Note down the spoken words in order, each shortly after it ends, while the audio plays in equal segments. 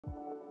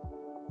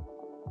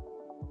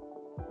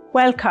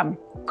Welcome.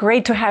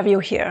 Great to have you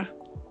here.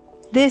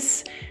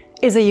 This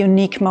is a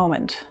unique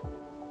moment,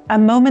 a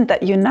moment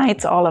that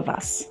unites all of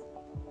us.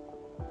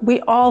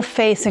 We all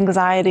face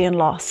anxiety and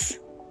loss.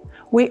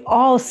 We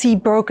all see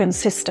broken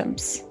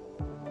systems.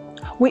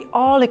 We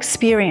all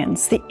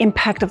experience the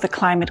impact of the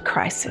climate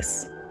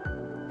crisis.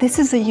 This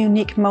is a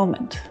unique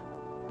moment.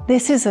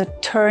 This is a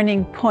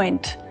turning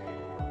point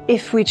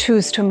if we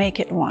choose to make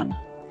it one.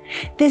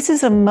 This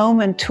is a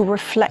moment to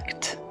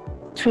reflect,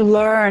 to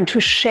learn, to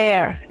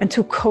share, and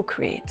to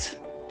co-create.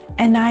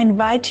 And I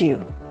invite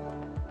you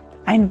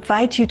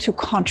to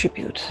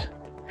contribute.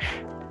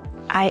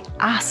 I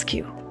ask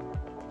you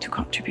to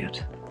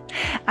contribute.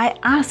 I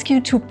ask you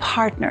to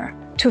partner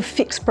to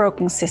fix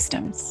broken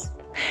systems.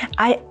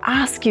 I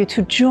ask you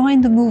to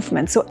join the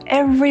movement so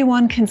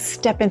everyone can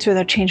step into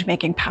their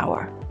change-making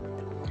power.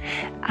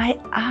 I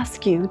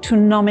ask you to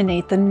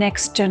nominate the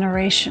next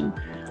generation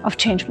of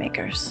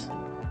changemakers.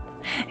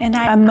 And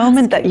a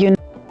moment that you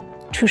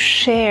to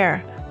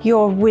share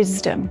your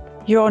wisdom,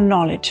 your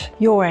knowledge,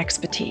 your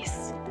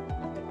expertise.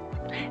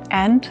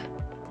 And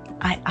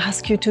I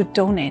ask you to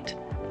donate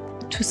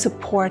to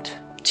support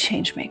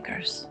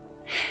changemakers.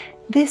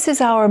 This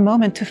is our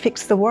moment to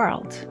fix the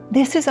world.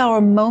 This is our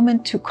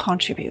moment to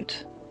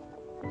contribute.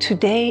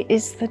 Today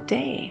is the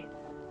day,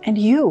 and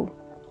you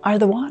are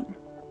the one.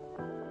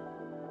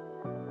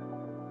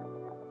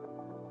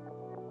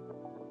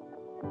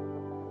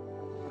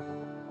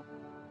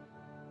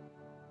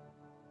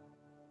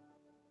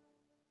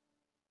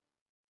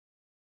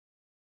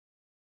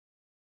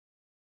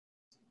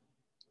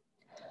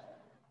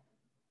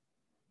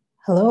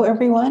 Hello,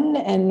 everyone,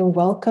 and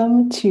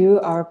welcome to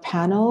our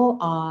panel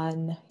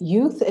on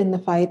youth in the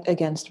fight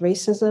against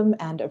racism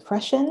and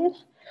oppression.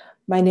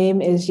 My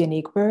name is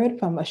Yannick Bird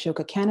from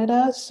Ashoka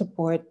Canada,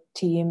 support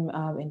team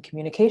in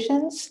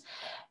communications.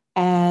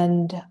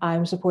 And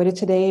I'm supported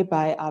today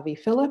by Avi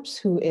Phillips,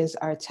 who is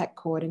our tech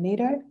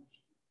coordinator.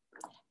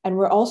 And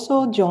we're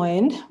also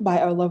joined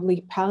by our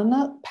lovely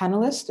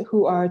panelists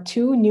who are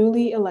two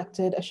newly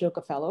elected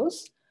Ashoka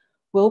Fellows,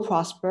 Will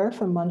Prosper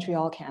from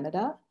Montreal,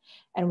 Canada,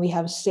 and we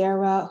have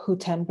Sarah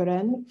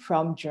Hutenberen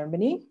from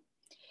Germany.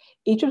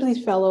 Each of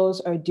these fellows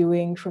are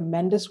doing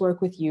tremendous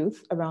work with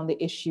youth around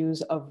the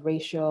issues of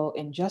racial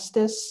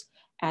injustice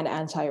and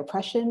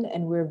anti-oppression,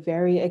 and we're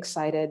very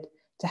excited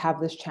to have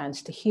this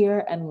chance to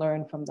hear and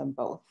learn from them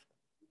both.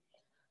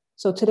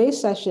 So today's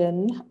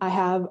session, I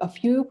have a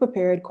few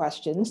prepared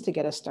questions to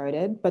get us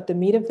started, but the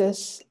meat of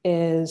this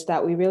is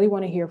that we really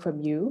want to hear from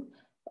you,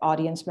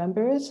 audience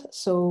members.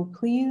 So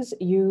please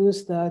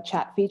use the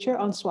chat feature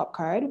on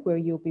Swapcard where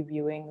you'll be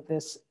viewing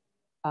this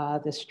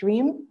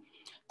stream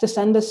to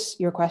send us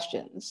your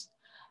questions.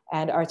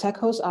 And our tech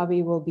host,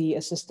 Avi, will be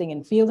assisting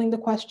in fielding the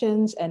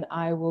questions, and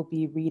I will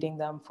be reading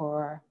them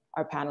for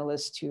our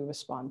panelists to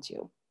respond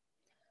to.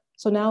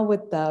 So now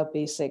with the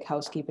basic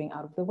housekeeping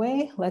out of the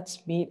way,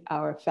 let's meet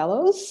our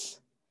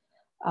fellows.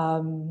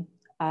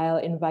 I'll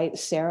invite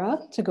Sarah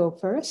to go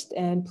first,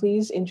 and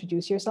please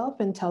introduce yourself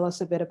and tell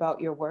us a bit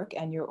about your work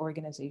and your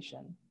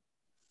organization.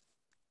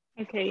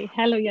 Okay,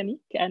 hello Yannick,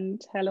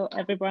 and hello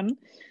everyone.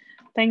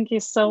 Thank you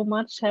so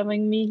much for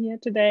having me here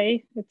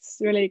today. It's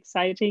really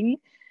exciting.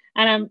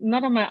 And I'm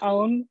not on my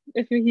own.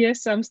 If you hear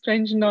some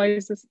strange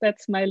noises,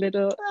 that's my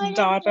little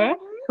daughter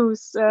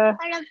who's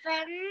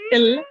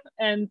ill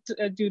and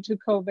due to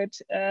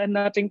COVID,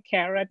 not in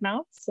care right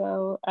now.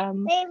 So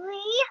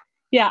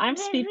yeah, I'm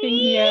speaking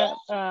here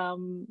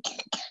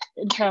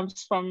in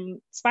terms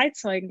from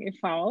Zweizeugen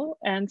e.V.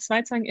 And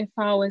Zweizeugen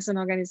e.V. is an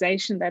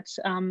organization that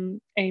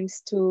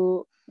aims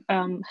to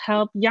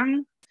help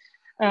young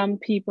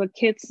people,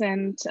 kids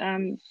and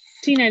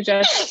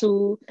teenagers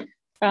to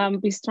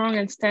be strong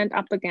and stand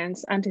up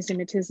against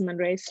anti-Semitism and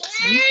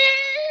racism.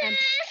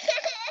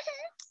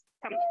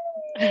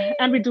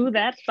 And we do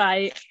that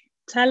by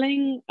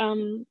telling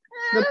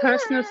the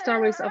personal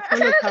stories of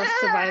Holocaust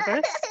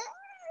survivors.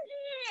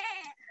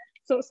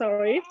 So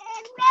sorry.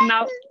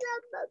 Now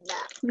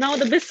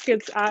the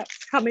biscuits are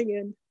coming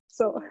in.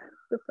 So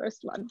the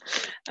first one.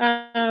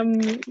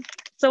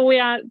 So we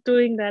are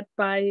doing that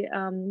by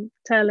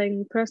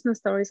telling personal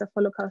stories of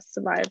Holocaust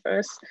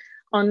survivors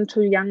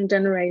onto young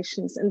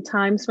generations in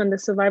times when the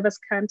survivors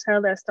can't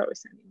tell their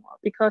stories anymore,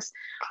 because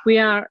we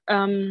are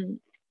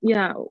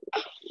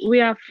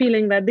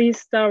feeling that these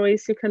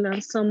stories you can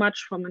learn so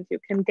much from, and you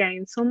can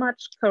gain so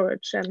much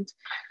courage and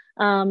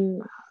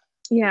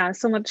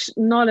so much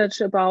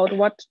knowledge about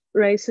what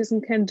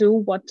racism can do,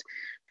 what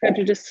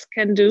prejudice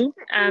can do,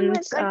 and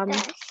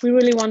we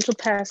really want to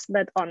pass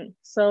that on.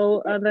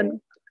 So the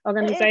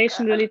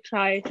organization really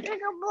try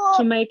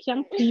to make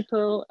young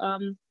people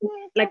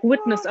like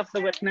witness of the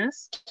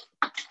witness,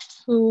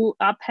 who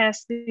are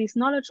passed this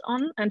knowledge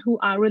on and who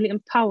are really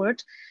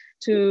empowered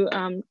to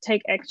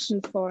take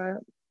action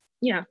for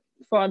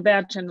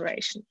their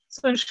generation.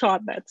 So in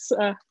short, that's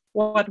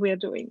what we are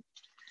doing.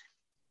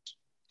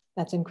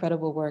 That's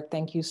incredible work.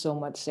 Thank you so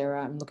much,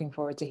 Sarah. I'm looking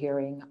forward to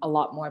hearing a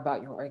lot more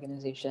about your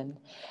organization.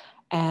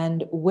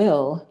 And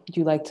Will, would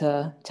you like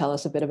to tell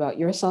us a bit about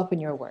yourself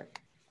and your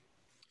work?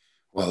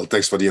 Well,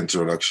 thanks for the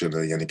introduction,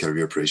 Yannick. I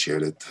really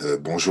appreciate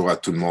it. Bonjour à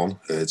tout le monde.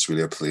 It's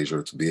really a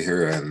pleasure to be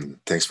here,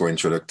 and thanks for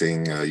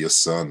introducing your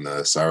son,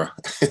 Sarah,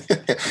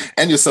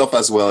 and yourself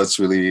as well.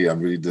 I'm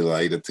really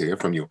delighted to hear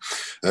from you.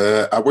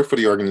 I work for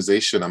the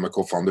organization. I'm a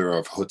co-founder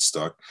of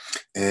Hoodstock,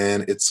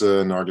 and it's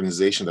an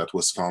organization that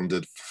was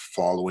founded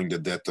following the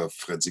death of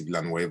Freddy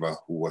Villanueva,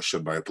 who was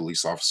shot by a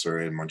police officer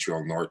in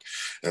Montreal North,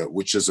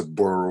 which is a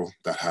borough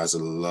that has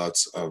a lot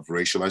of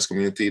racialized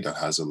community, that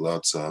has a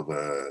lot of,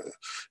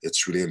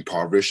 it's really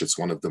impoverished. It's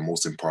one of the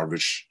most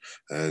impoverished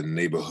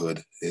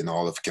neighborhood in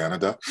all of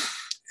Canada.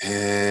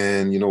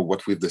 And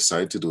what we've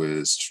decided to do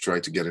is to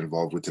try to get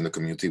involved within the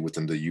community,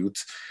 within the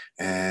youth.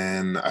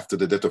 And after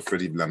the death of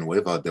Freddy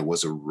Villanueva, there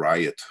was a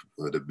riot,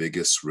 the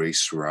biggest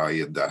race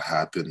riot that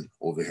happened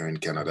over here in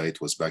Canada. It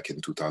was back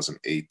in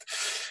 2008.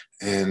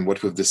 And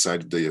what we've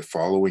decided the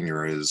following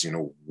year is,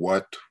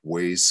 what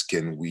ways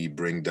can we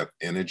bring that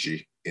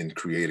energy in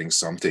creating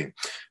something,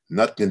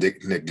 not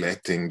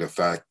neglecting the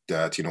fact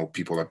that,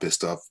 people are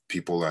pissed off,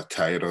 people are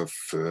tired of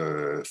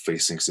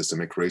facing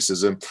systemic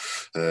racism,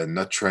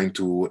 not trying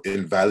to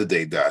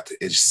invalidate that,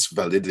 it's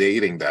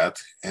validating that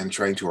and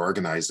trying to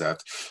organize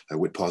that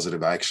with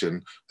positive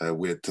action,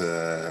 with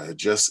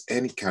just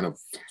any kind of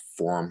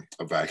form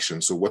of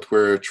action. So what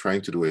we're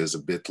trying to do is a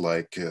bit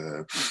like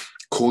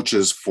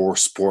coaches for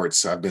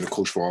sports. I've been a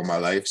coach for all my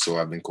life. So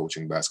I've been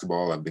coaching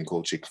basketball, I've been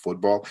coaching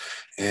football,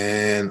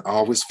 and I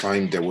always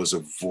find there was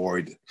a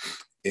void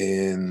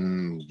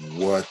in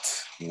what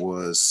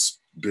was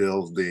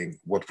building,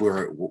 what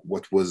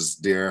was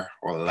there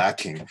or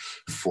lacking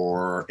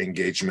for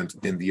engagement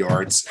in the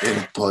arts,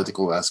 in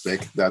political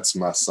aspect. That's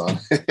my son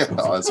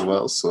as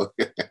well, so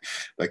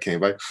that came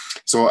by.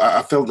 So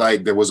I felt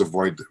like there was a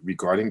void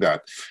regarding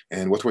that,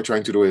 and what we're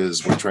trying to do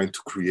is we're trying to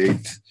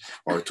create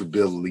or to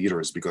build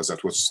leaders, because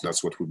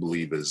that's what we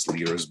believe is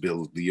leaders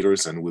build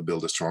leaders, and we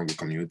build a stronger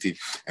community,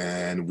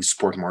 and we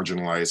support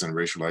marginalized and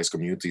racialized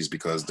communities,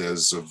 because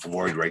there's a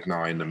void right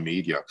now in the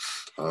media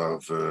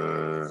of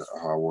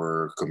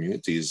our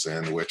communities,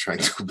 and we're trying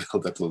to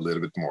build that a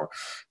little bit more.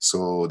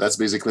 So that's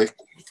basically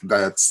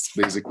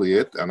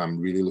it, and I'm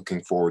really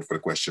looking forward for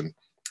the question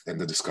and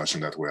the discussion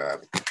that we're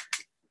having.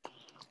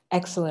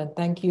 Excellent.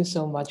 Thank you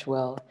so much,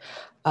 Will.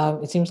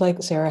 It seems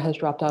like Sarah has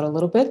dropped out a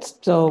little bit,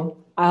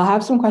 so I'll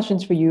have some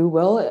questions for you,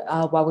 Will,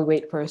 while we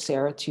wait for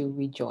Sarah to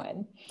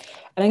rejoin.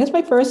 And I guess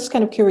my first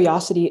kind of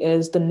curiosity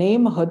is the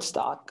name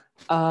Hoodstock.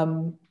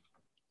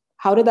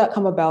 How did that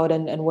come about,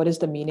 and what is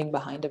the meaning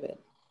behind of it?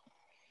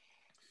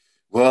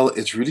 Well,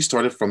 it really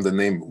started from the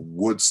name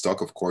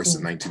Woodstock, of course,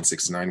 in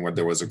 1969, when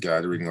there was a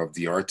gathering of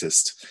the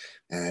artists,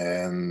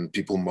 and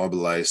people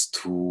mobilized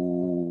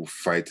to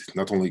fight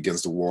not only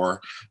against the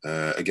war,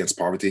 against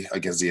poverty,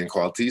 against the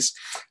inequalities.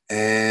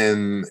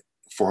 And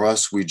for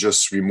us, we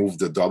just removed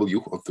the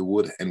W of the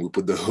wood and we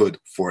put the hood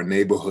for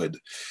neighborhood.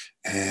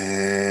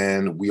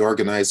 And we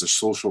organized a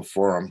social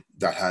forum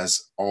that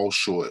has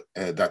also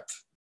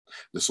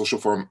the social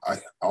forum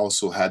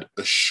also had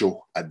a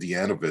show at the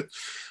end of it.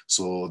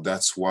 So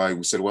that's why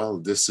we said, well,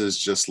 this is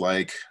just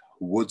like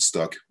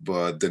Woodstock,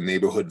 but the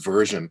neighborhood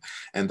version.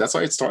 And that's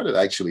how it started,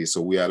 actually.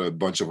 So we had a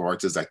bunch of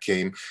artists that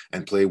came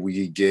and played.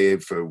 We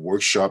gave a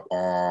workshop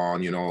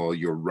on,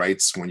 your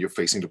rights when you're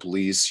facing the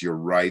police, your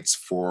rights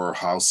for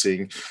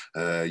housing,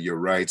 your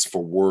rights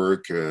for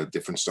work,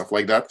 different stuff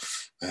like that.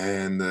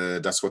 And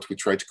that's what we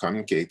tried to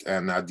communicate.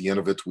 And at the end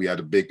of it, we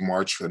had a big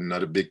march,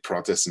 another big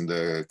protest in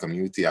the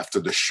community after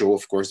the show,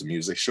 of course, the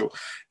music show.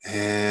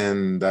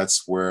 And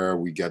that's where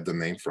we get the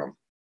name from.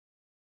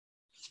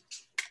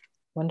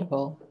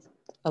 Wonderful.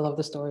 I love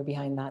the story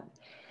behind that.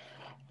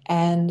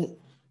 And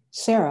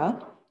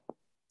Sarah,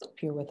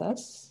 if you're with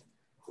us,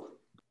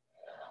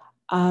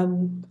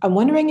 I'm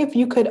wondering if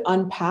you could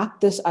unpack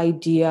this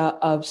idea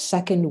of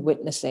second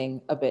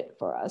witnessing a bit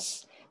for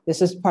us. This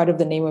is part of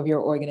the name of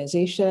your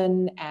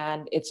organization,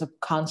 and it's a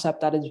concept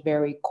that is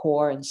very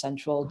core and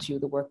central to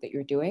the work that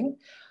you're doing.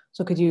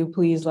 So could you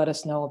please let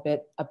us know a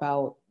bit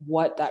about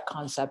what that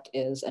concept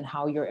is and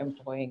how you're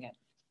employing it?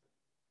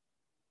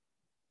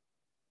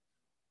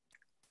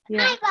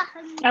 Yeah,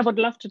 I would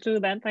love to do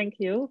that. Thank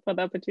you for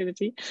the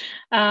opportunity.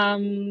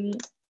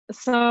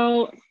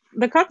 So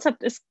the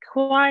concept is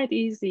quite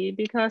easy,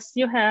 because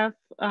you have,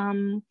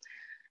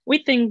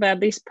 we think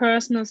that these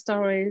personal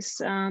stories,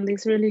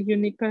 these really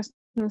unique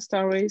personal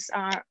stories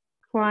are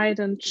quite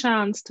a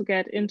chance to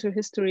get into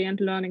history and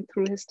learning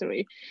through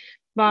history.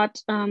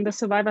 But the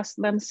survivors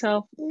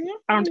themselves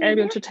aren't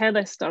able to tell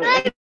their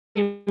story.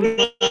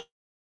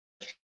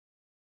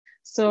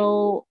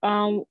 So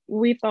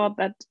we thought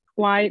that,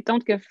 why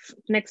don't give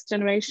next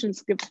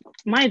generations, give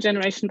my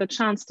generation the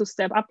chance to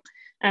step up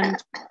and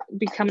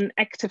become an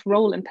active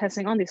role in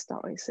passing on these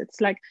stories. It's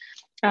like,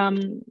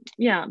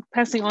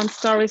 passing on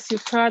stories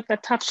you've heard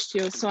that touched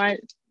you. So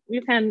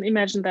you can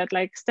imagine that,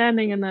 like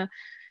standing in a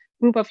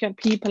group of young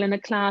people in a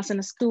class in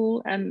a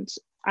school, and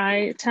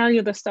I tell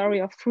you the story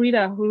of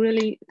Frida, who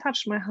really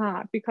touched my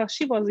heart, because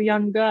she was a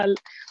young girl,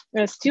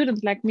 a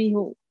student like me,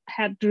 who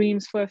had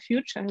dreams for a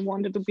future and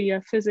wanted to be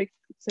a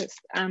physicist.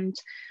 And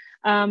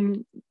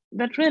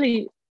that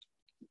really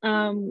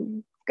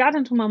got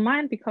into my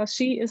mind because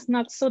she is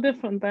not so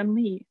different than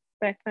me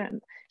back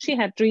then. She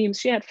had dreams,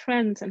 she had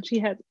friends, and she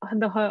had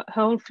her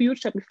whole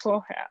future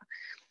before her.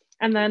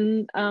 And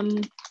then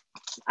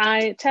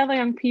I tell the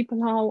young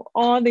people how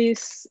all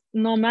this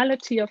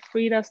normality of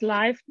Frida's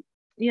life,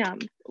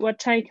 were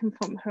taken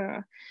from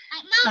her.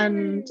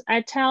 And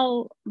I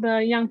tell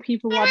the young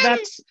people what that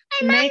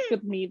make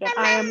with me, that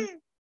I am,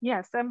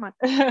 yes, that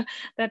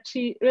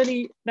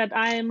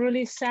I am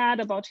really sad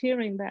about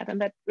hearing that,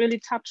 and that really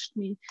touched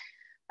me.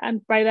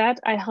 And by that,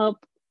 I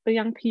help the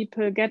young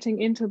people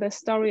getting into the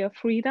story of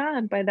Frida,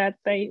 and by that,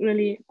 they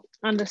really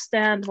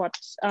understand what,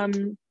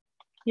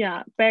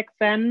 back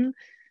then,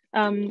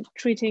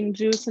 treating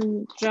Jews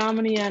in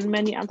Germany and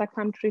many other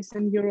countries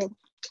in Europe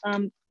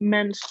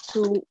meant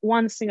to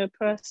one single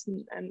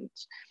person. And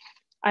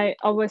I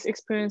always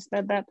experienced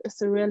that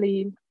is a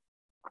really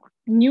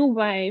new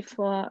way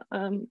for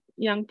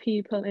young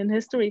people in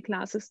history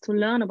classes to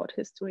learn about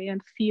history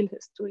and feel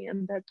history,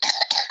 and that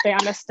they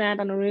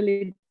understand on a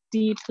really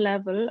deep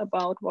level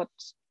about what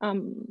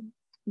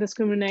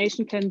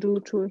discrimination can do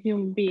to a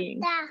human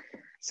being.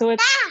 So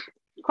it's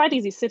quite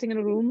easy sitting in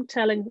a room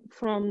telling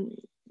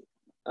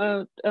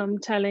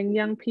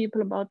young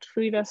people about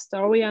Frida's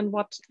story and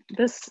what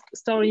this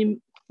story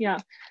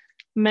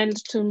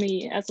meant to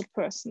me as a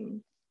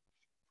person.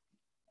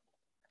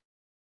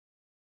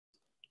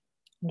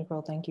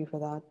 Wonderful, thank you for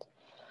that.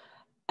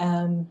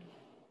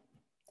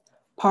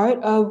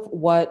 Part of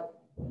what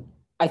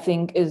I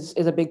think is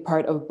a big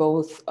part of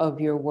both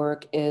of your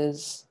work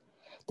is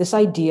this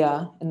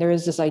idea, and there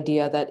is this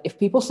idea that if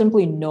people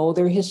simply know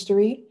their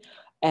history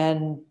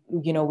and,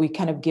 we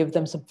kind of give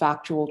them some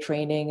factual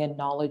training and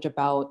knowledge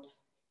about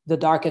the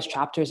darkest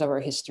chapters of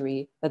our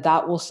history,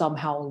 that will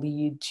somehow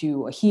lead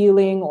to a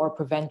healing or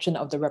prevention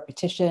of the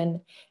repetition.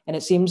 And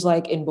it seems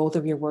like in both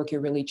of your work, you're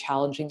really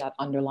challenging that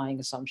underlying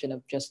assumption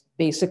of just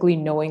basically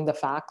knowing the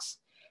facts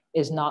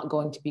is not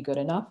going to be good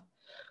enough.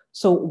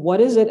 So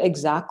what is it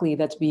exactly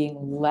that's being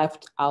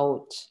left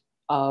out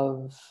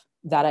of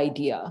that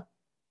idea?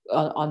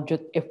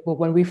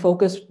 When we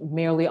focus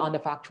merely on the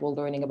factual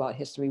learning about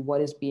history, what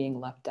is being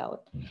left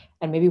out?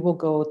 And maybe we'll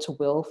go to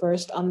Will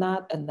first on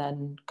that and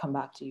then come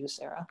back to you,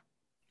 Sarah.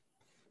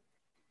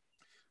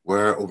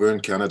 We're over in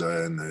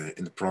Canada and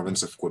in the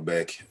province of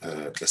Quebec,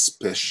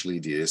 especially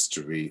the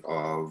history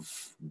of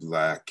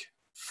Black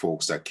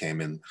folks that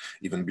came in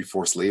even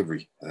before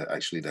slavery,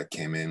 that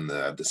came in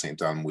at the same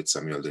time with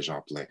Samuel de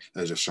Champlain.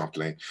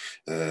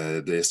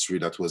 The history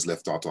that was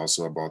left out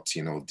also about,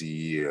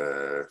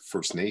 the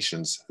First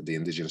Nations, the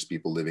indigenous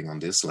people living on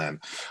this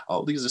land.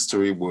 All these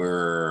history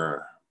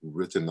were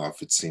written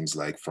off, it seems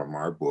like, from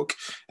our book.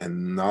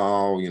 And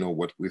now,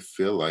 what we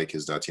feel like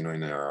is that, in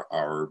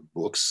our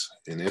books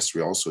in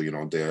history also,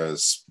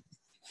 there's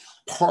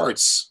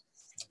parts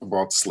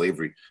about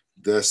slavery.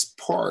 There's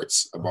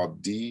parts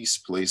about these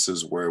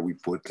places where we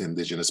put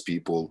indigenous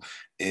people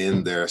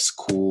in their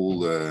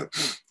school. I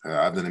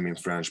have the name in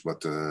French,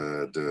 but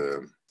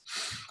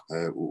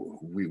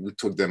we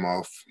took them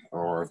off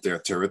of their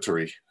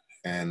territory.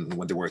 And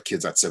when they were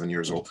kids at 7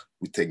 years old,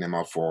 we take them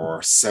out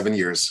for 7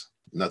 years,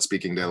 not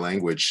speaking their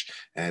language.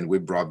 And we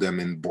brought them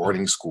in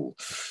boarding school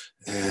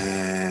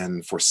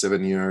and for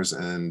 7 years.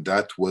 And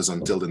that was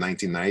until the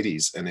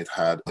 1990s. And it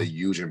had a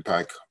huge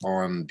impact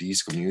on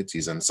these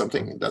communities, and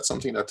that's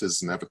something that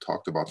is never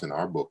talked about in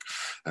our book.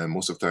 And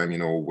most of the time,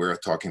 we're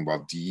talking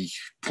about the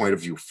point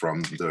of view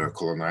from the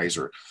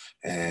colonizer,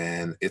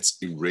 and it's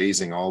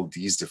erasing all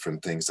these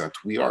different things that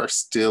we are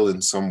still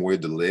in some way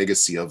the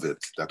legacy of it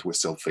that we're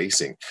still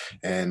facing.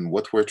 And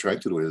what we're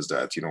trying to do is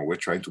that, we're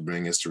trying to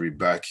bring history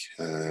back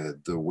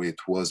the way it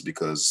was,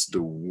 because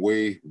the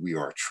way we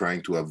are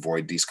trying to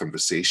avoid these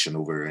conversation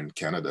over in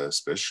Canada,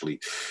 especially,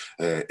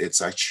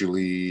 it's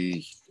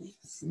actually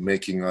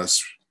making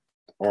us,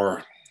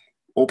 or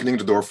opening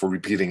the door for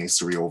repeating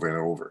history over and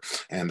over.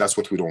 And that's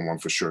what we don't want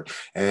for sure.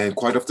 And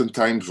quite often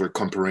times we're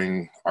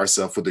comparing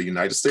ourselves with the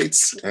United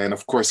States. And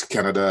of course,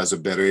 Canada has a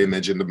better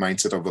image in the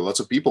mindset of a lot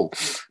of people.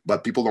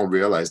 But people don't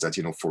realize that,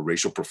 for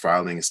racial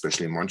profiling,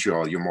 especially in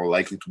Montreal, you're more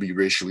likely to be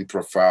racially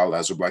profiled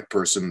as a Black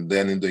person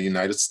than in the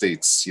United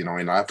States,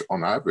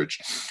 on average.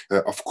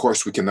 Of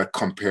course, we cannot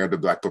compare the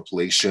Black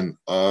population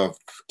of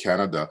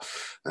Canada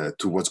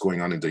to what's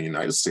going on in the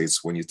United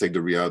States. When you take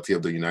the reality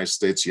of the United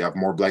States, you have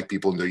more Black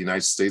people in the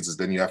United States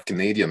than you have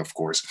Canadian, of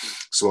course.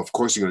 So of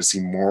course, you're going to see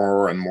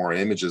more and more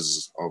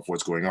images of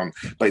what's going on.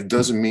 But it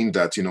doesn't mean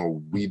that,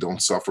 we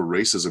don't suffer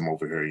racism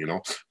over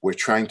here. We're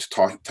trying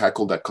to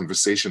tackle that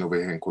conversation over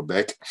here in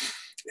Quebec.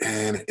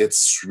 And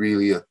it's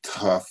really a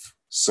tough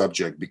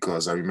subject,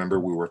 because I remember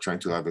we were trying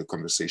to have a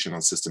conversation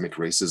on systemic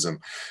racism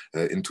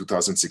in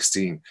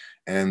 2016.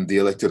 And the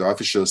elected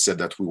officials said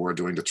that we were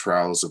doing the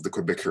trials of the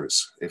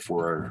Quebecers if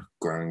we're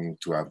going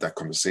to have that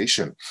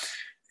conversation.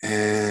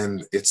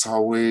 And it's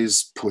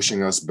always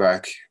pushing us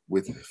back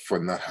for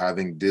not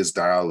having this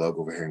dialogue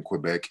over here in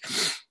Quebec.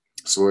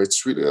 So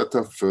it's really a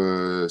tough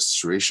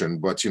situation.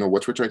 But,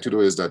 what we're trying to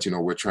do is that,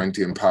 we're trying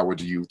to empower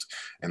the youth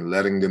and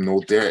letting them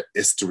know their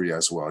history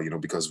as well,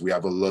 because we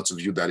have a lot of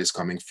youth that is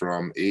coming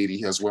from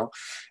Haiti as well.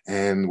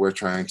 And we're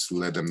trying to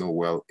let them know,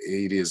 well,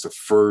 Haiti is the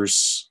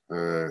first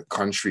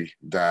country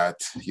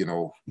that,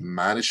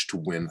 managed to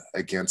win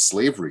against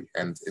slavery.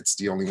 And it's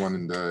the only one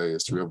in the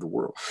history of the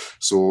world.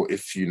 So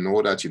if you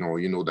know that, you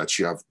know that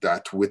you have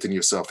that within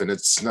yourself. And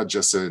it's not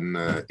just in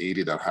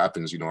Haiti that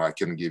happens. I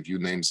can give you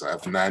names. I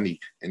have Nani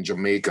in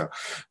Jamaica,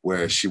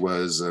 where she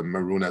was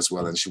maroon as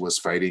well, and she was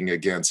fighting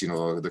against,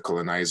 the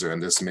colonizer.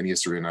 And there's many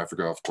history in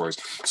Africa, of course.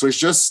 So it's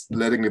just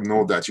letting them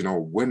know that,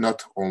 we're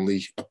not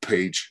only a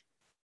page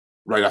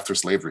right after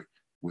slavery.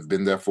 We've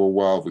been there for a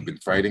while. We've been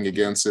fighting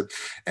against it,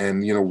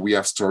 and we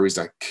have stories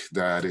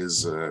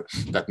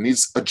that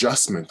needs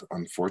adjustment,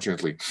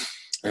 unfortunately.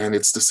 And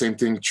it's the same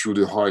thing through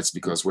the arts,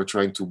 because we're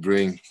trying to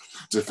bring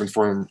different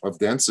form of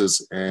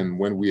dances. And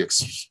when we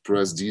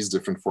express these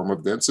different form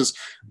of dances,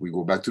 we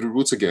go back to the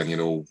roots again,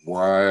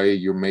 why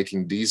you're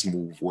making these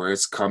moves, where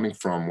it's coming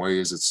from, why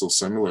is it so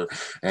similar?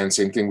 And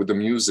same thing with the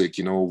music,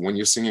 when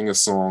you're singing a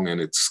song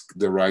and it's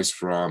derives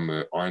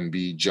from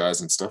R&B, jazz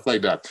and stuff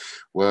like that.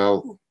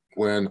 Well,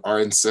 when our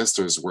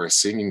ancestors were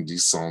singing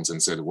these songs and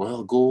said,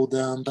 well, go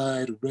down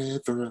by the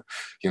river,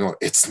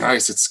 it's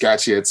nice, it's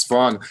catchy, it's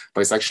fun,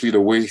 but it's actually the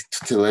way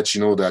to let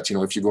you know that,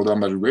 if you go down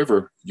by the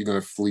river, you're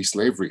going to flee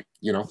slavery,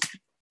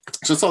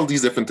 So it's all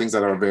these different things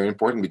that are very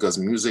important, because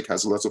music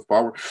has lots of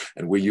power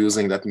and we're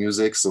using that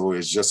music. So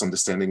it's just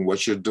understanding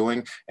what you're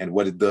doing and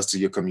what it does to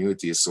your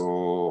community.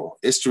 So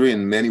history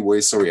in many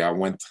ways, sorry, I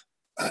went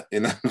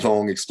in a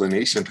long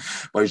explanation,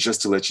 but it's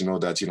just to let you know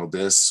that,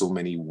 there's so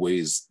many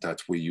ways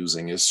that we're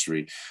using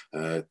history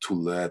to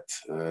let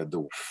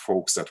the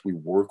folks that we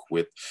work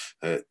with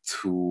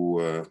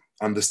to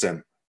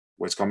understand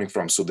where it's coming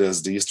from. So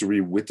there's the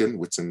history within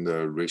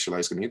the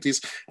racialized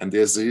communities, and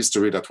there's the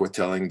history that we're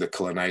telling the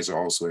colonizer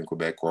also in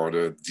Quebec, or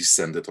the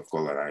descendant of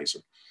colonizer.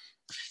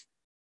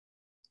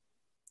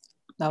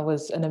 That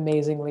was an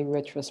amazingly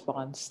rich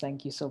response.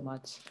 Thank you so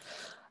much.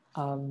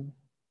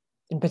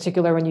 In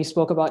particular, when you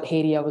spoke about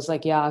Haiti, I was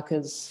like, yeah,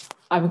 because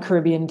I'm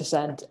Caribbean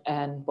descent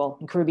and, well,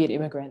 I'm Caribbean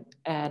immigrant.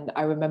 And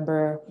I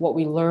remember what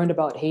we learned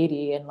about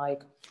Haiti in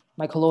like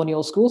my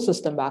colonial school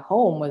system back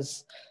home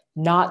was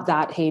not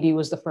that Haiti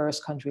was the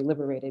first country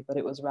liberated, but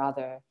it was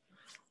rather,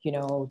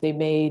 they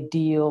made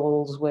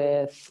deals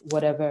with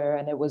whatever.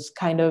 And it was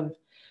kind of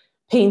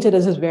painted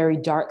as this very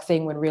dark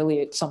thing when really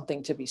it's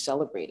something to be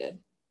celebrated.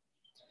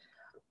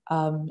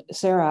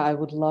 Sarah, I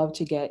would love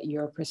to get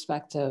your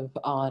perspective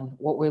on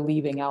what we're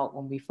leaving out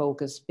when we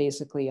focus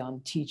basically on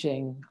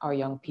teaching our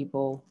young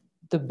people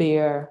the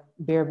bare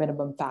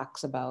minimum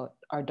facts about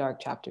our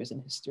dark chapters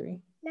in history.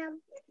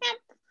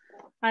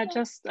 I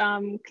just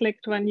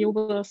clicked when you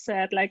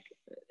said, like,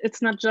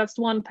 it's not just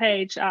one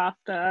page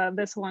after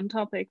this one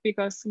topic,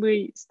 because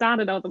we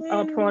started out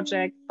our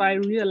project by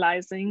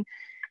realizing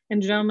in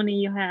Germany,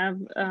 you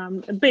have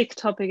a big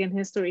topic in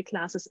history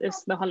classes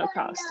is the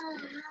Holocaust.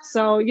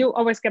 So you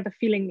always get the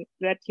feeling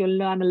that you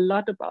learn a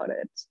lot about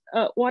it.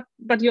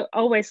 But you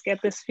always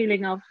get this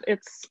feeling of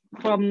it's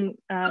from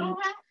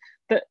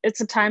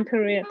it's a time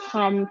period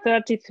from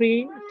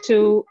 33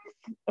 to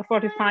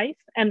 45,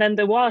 and then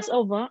the war is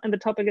over and the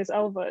topic is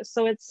over.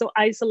 So it's so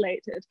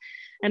isolated.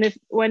 And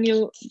when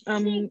you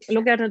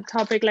look at a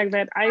topic like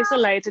that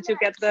isolated, you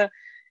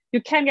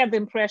can get the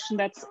impression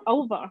that's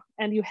over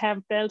and you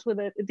have dealt with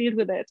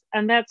it.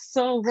 And that's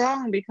so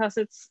wrong, because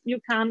you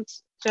can't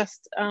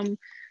just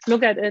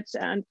look at it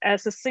and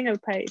as a single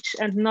page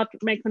and not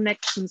make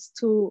connections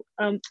to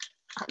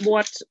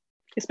what,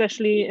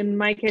 especially in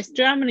my case,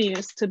 Germany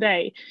is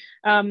today.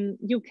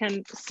 You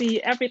can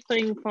see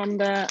everything from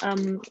the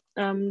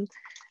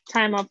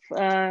time of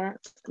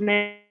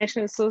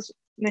national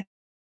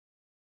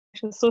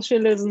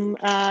socialism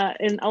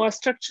in our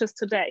structures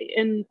today,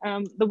 in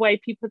the way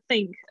people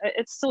think.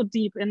 It's so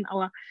deep in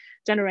our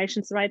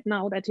generations right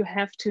now that you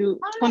have to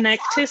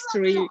connect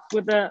history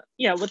with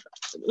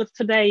with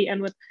today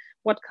and with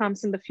what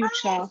comes in the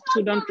future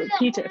to don't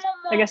repeat it.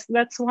 I guess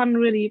that's one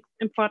really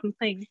important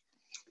thing.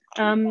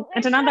 And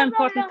another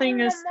important thing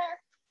is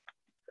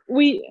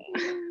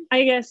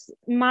I guess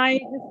my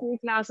history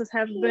classes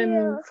have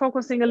been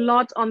focusing a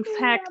lot on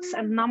facts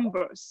and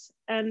numbers.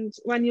 And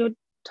when you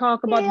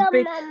talk about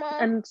big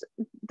and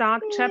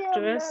dark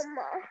chapters,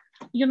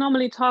 you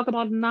normally talk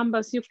about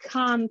numbers you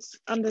can't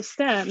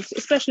understand,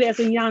 especially as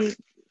young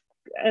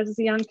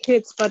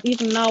kids, but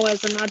even now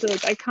as an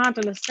adult, I can't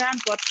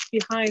understand what's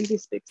behind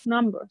these big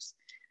numbers.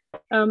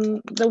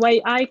 The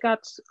way I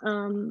got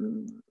a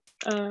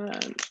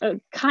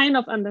kind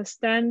of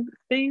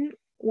understanding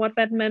what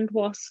that meant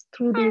was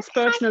through these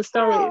personal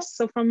stories.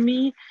 So for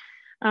me,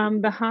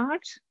 the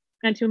heart,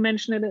 and you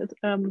mentioned it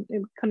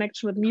in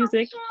connection with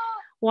music,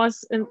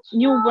 was a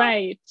new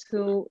way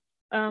to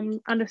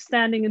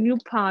understanding a new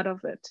part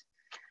of it.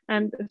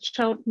 And it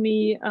showed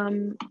me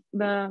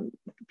the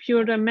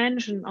pure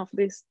dimension of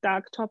this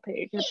dark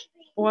topic. It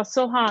was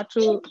so hard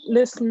to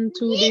listen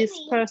to these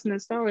personal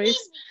stories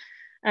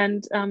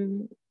and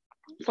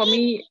for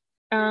me,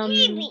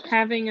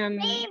 having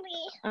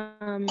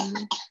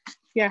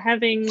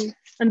having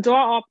a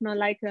door opener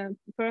like a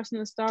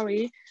personal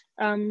story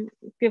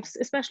gives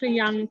especially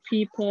young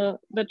people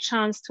the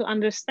chance to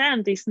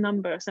understand these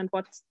numbers and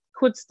what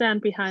could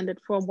stand behind it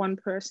for one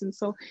person.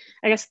 So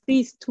I guess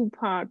these two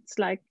parts,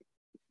 like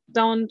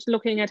don't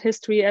looking at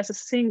history as a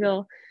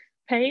single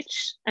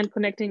page and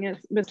connecting it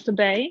with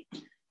today,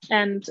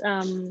 and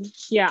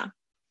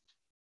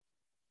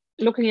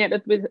looking at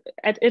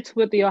it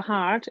with your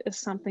heart is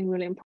something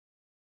really important.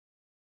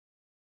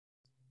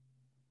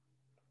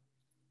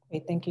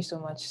 Great, thank you so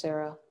much,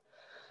 Sarah.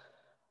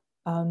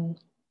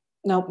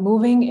 Now,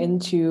 moving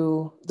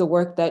into the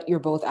work that you're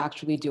both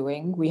actually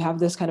doing, we have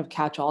this kind of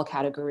catch-all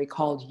category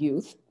called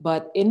youth,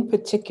 but in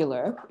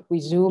particular, if we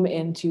zoom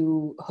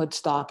into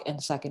Hoodstock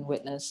and Second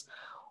Witness,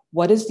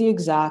 what is the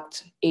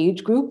exact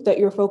age group that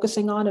you're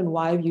focusing on, and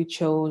why have you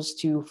chose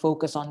to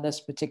focus on this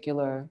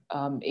particular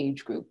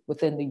age group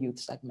within the youth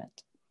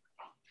segment?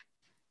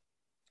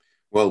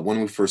 Well,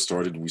 when we first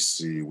started,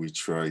 we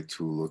tried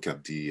to look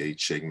at the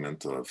age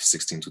segment of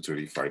 16 to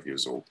 35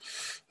 years old,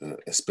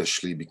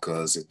 especially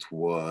because it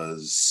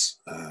was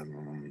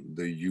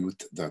the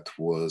youth that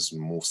was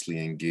mostly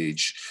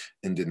engaged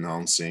in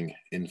denouncing,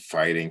 in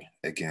fighting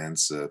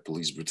against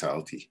police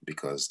brutality,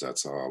 because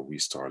that's how we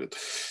started.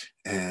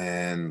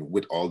 And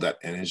with all that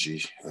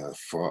energy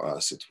for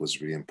us, it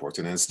was really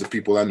important. And it's the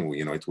people I knew,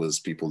 it was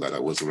people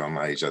that was around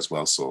my age as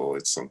well. So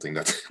it's something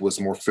that was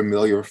more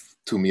familiar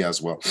to me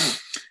as well.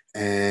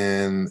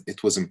 And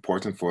it was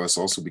important for us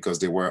also because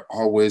they were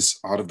always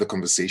out of the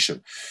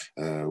conversation,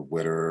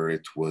 whether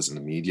it was in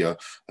the media,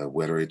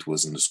 whether it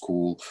was in the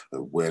school,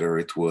 whether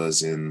it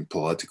was in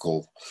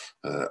political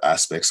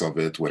aspects of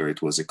it, whether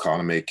it was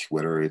economic,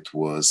 whether it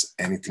was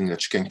anything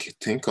that you can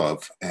think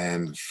of.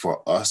 And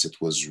for us, it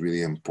was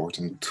really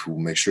important to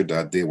make sure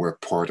that they were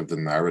part of the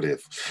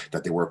narrative,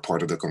 that they were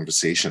part of the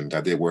conversation,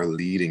 that they were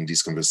leading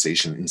this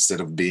conversation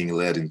instead of being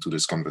led into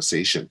this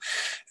conversation.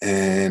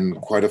 And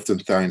quite often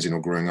times,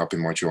 growing up in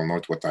Montreal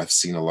North, what I've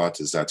seen a lot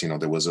is that,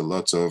 there was a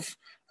lot of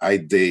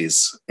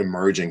ideas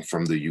emerging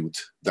from the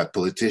youth that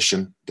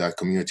politician, that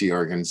community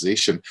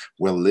organization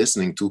were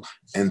listening to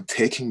and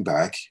taking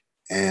back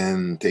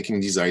and taking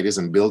these ideas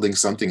and building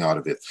something out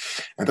of it.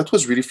 And that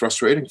was really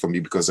frustrating for me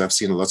because I've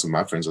seen lots of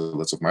my friends,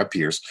 lots of my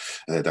peers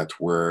that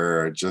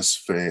were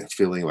just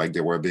feeling like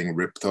they were being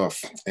ripped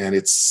off. And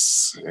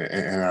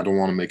I don't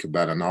want to make a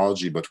bad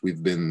analogy, but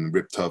we've been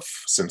ripped off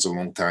since a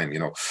long time,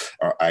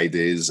 our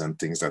ideas and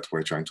things that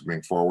we're trying to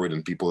bring forward,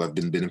 and people have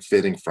been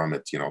benefiting from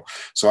it,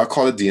 So I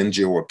call it the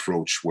NGO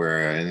approach,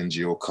 where an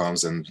NGO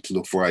comes and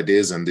look for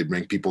ideas and they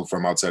bring people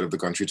from outside of the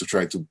country to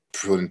try to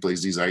put in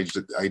place these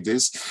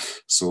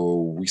ideas. So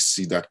we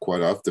see that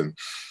quite often.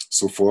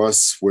 So for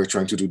us, we're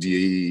trying to do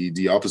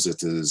the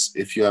opposite. Is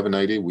if you have an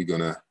idea, we're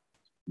gonna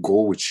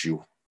go with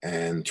you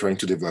and trying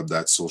to develop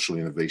that social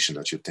innovation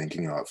that you're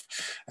thinking of,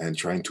 and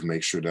trying to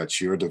make sure that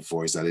you're the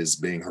voice that is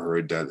being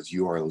heard, that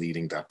you are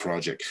leading that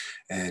project.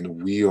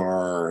 And we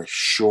are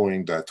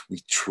showing that we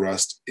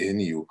trust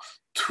in you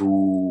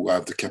to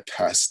have the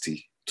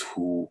capacity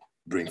to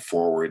bring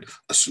forward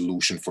a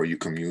solution for your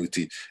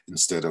community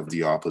instead of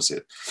the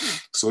opposite.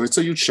 So it's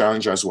a huge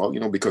challenge as well,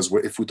 because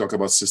if we talk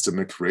about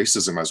systemic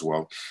racism as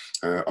well,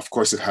 of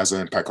course, it has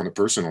an impact on the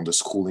person, on the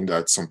schooling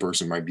that some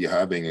person might be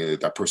having.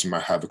 That person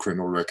might have a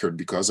criminal record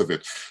because of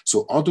it.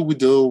 So how do we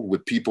deal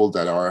with people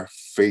that are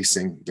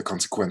facing the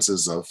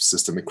consequences of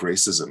systemic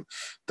racism?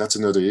 That's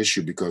another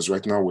issue, because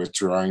right now we're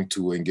trying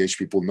to engage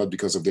people not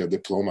because of their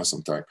diploma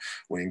sometimes.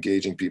 We're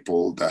engaging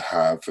people that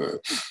have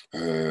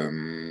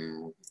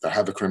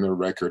a criminal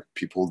record,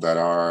 people that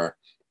are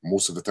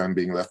most of the time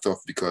being left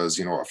off because,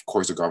 of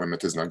course, the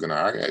government is not going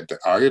to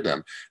hire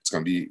them. It's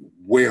going to be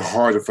way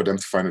harder for them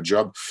to find a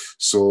job.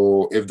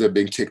 So if they're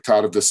being kicked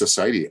out of the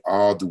society,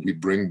 how do we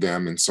bring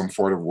them in some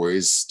sort of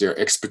ways, their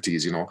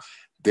expertise,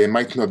 They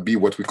might not be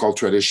what we call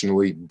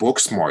traditionally book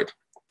smart,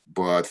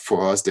 but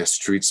for us, they're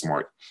street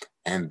smart.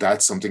 And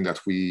that's something that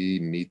we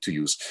need to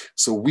use.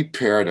 So we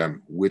pair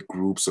them with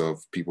groups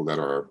of people that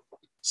are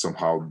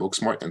somehow book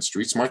smart and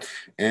street smart,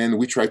 and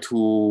we try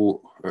to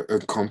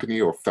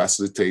accompany or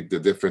facilitate the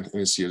different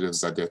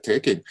initiatives that they're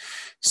taking.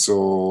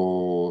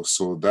 So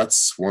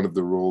that's one of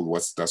the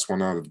roles. That's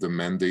one of the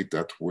mandate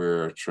that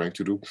we're trying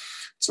to do.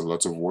 It's a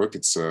lot of work.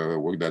 It's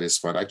work that is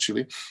fun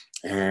actually,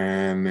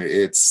 and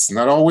it's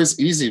not always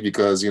easy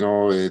because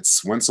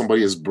it's when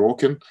somebody is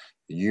broken,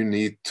 you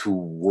need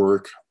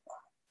to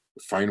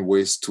find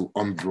ways to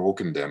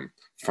unbroken them.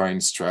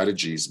 Find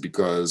strategies,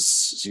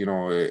 because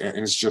and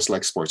it's just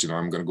like sports.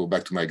 I'm going to go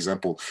back to my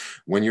example.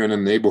 When you're in a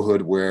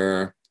neighborhood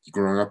where you're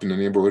growing up in a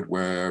neighborhood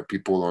where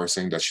people are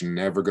saying that you're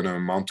never going to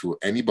amount to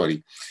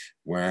anybody,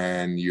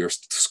 when your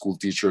school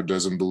teacher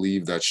doesn't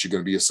believe that you're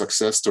going to be a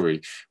success story,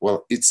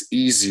 well, it's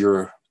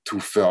easier to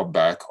fall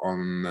back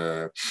on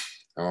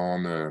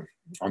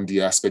on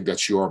the aspect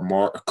that you are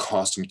more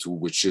accustomed to,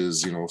 which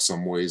is, you know,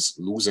 some ways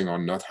losing or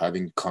not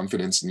having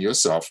confidence in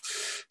yourself.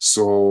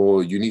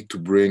 So you need to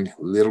bring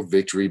little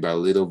victory by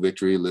little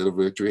victory,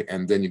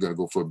 and then you're going to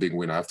go for a big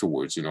win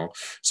afterwards, you know.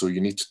 So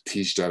you need to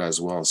teach that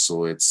as well.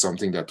 So it's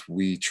something that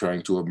we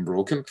trying to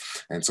unbroken,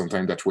 and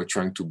sometimes that we're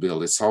trying to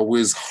build. It's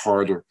always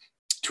harder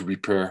to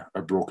repair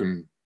a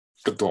broken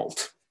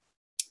adult.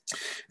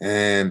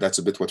 And that's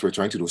a bit what we're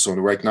trying to do. So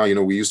right now, you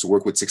know, we used to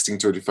work with 16,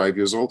 35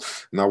 years old.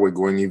 Now we're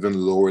going even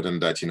lower than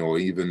that, you know,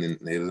 even in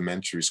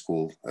elementary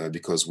school,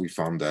 because we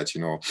found that,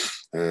 you know,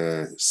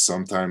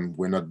 sometimes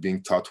we're not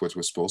being taught what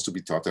we're supposed to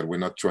be taught, that we're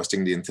not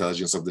trusting the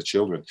intelligence of the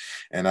children.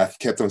 And I've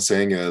kept on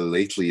saying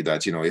lately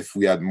that, you know, if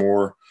we had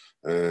more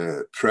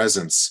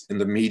presence in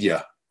the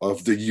media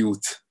of the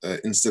youth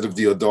instead of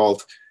the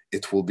adult,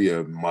 it will be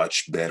a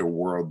much better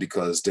world,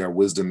 because their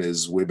wisdom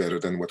is way better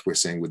than what we're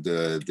saying with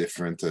the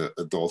different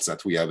adults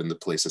that we have in the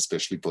place,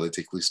 especially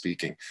politically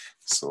speaking.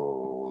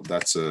 So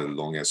that's a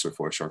long answer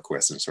for a short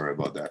question. Sorry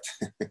about that.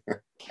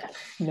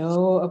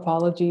 No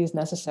apologies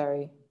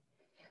necessary.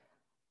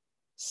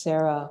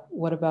 Sarah,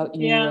 what about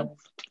you? Yeah,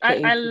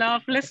 I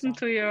love listening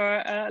to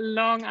your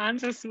long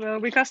answers, Will,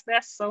 because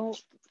there's so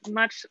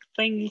much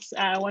things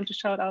I want to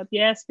shout out.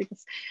 Yes,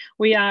 because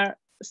we are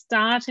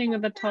starting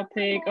with the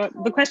topic, or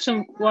the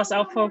question was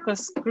our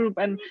focus group,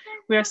 and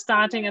we are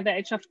starting at the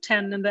age of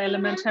 10 in the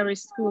elementary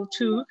school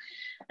too.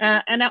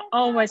 And I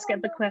always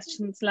get the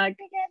questions like,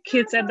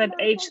 kids at that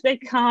age, they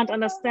can't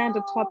understand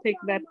a topic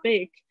that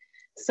big.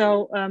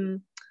 So,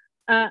 and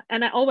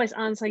I always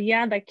answer,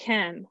 yeah, they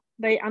can.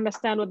 They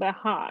understand with their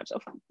heart.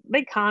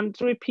 They can't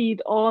repeat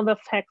all the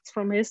facts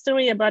from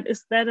history, but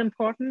is that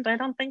important? I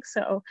don't think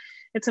so.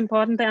 It's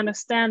important they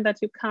understand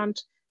that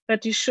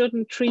you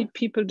shouldn't treat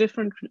people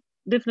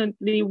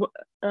differently,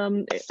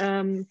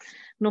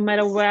 no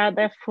matter where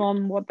they're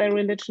from, what their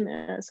religion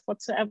is,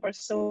 whatsoever.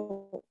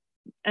 So,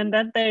 and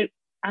that they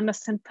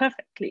understand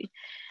perfectly.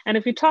 And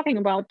if you're talking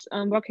about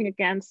working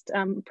against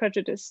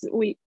prejudice,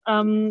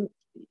 there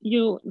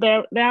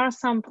are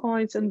some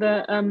points in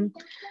the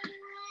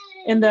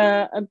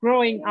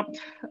growing up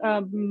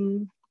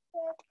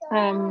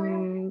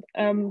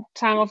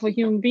time of a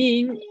human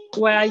being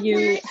where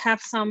you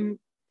have some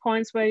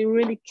points where you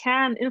really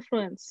can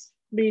influence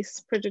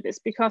these prejudice,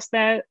 because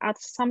there are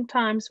some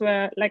times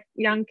where like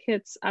young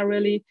kids are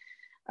really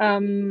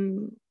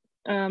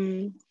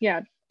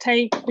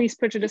take these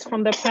prejudice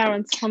from their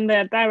parents, from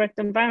their direct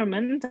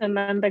environment, and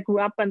then they grew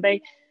up and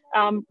they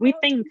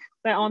rethink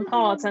their own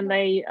thoughts, and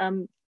they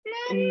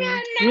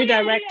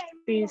redirect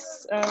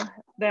these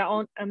their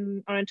own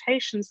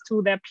orientations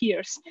to their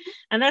peers.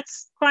 And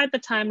that's quite the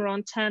time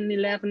around 10,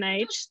 11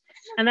 age.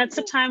 And that's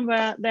a time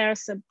where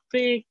there's a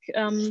big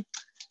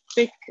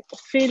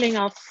feeling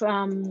of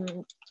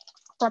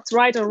what's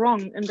right or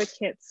wrong in the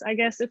kids. I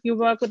guess if you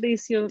work with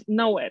these, you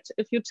know it.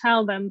 If you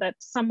tell them that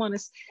someone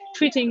is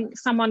treating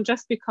someone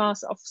just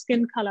because of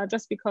skin color,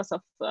 just because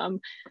of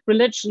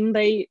religion,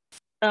 they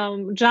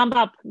jump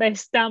up, they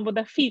stamp with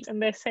their feet,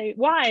 and they say,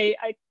 why?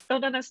 I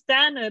don't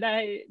understand it.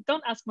 I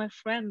don't ask my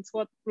friends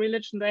what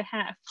religion they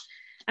have.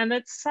 And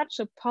it's such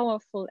a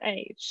powerful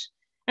age.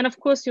 And of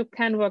course, you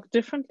can work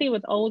differently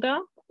with older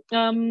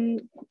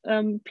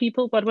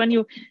people, but when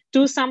you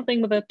do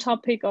something with a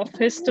topic of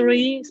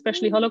history,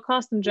 especially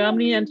Holocaust in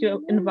Germany, and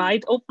you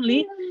invite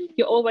openly,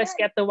 you always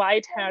get the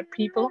white-haired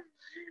people.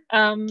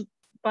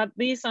 But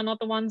these are not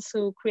the ones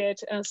who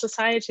create a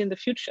society in the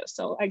future.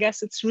 So I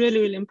guess it's really,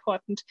 really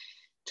important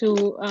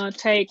to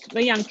take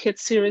the young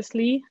kids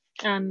seriously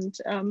and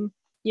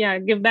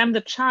give them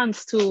the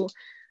chance to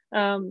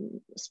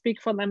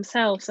speak for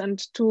themselves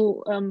and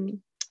to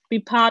be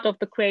part of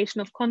the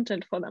creation of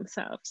content for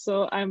themselves.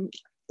 So I'm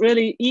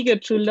really eager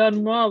to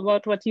learn more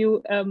about what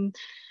you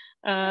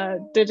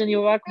did in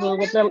your work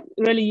with the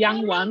really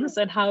young ones,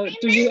 and how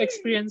do you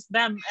experience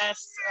them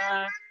as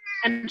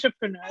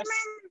entrepreneurs?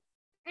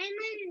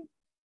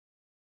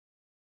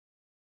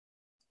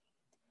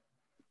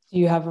 Do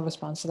you have a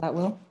response to that,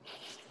 Will?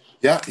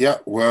 Yeah.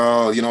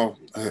 Well, you know,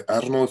 I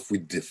don't know if we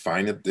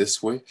define it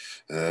this way,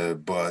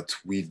 but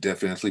we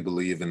definitely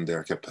believe in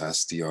their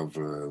capacity of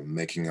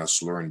making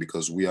us learn,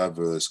 because we have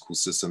a school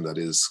system that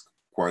is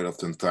quite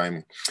often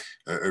time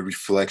a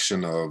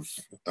reflection of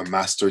a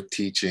master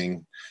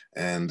teaching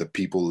and the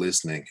people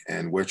listening.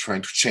 And we're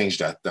trying to change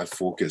that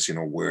focus, you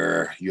know,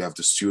 where you have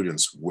the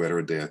students,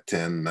 whether they're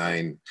 10,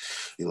 9,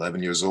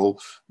 11 years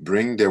old,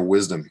 bring their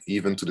wisdom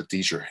even to the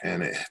teacher,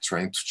 and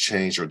trying to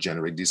change or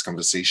generate this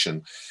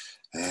conversation.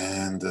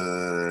 And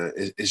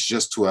it's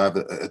just to have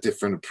a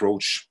different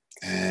approach.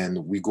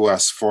 And we go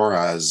as far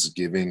as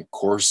giving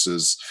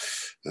courses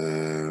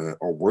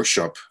or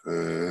workshop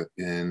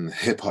in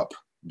hip hop,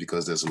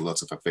 because there's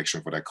lots of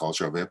affection for that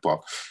culture of hip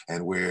hop.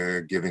 And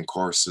we're giving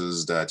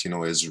courses that, you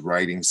know, is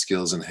writing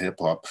skills in hip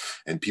hop.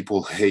 And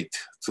people hate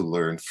to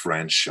learn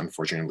French,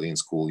 unfortunately, in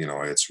school. You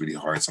know, it's really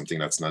hard, something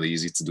that's not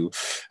easy to do.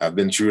 I've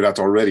been through that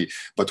already.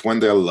 But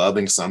when they're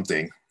loving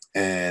something,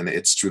 and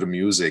it's through the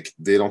music.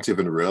 They don't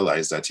even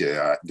realize that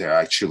they're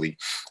actually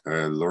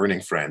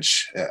learning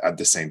French at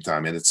the same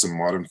time. And it's a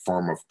modern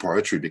form of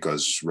poetry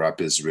because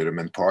rap is rhythm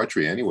and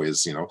poetry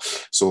anyways,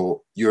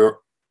 So you're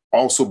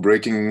also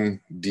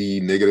breaking the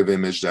negative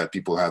image that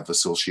people have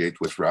associated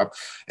with rap.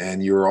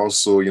 And you're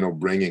also,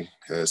 bringing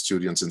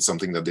students in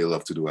something that they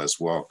love to do as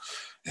well.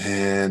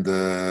 And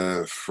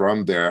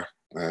from there,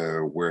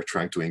 we're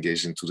trying to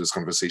engage into this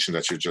conversation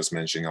that you're just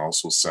mentioning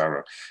also,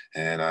 Sarah.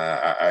 And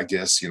I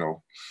guess,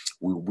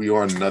 we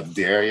are not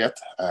there yet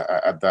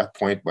at that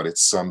point, but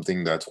it's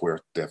something that we're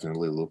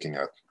definitely looking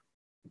at.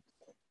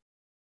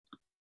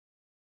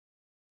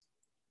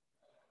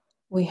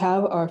 We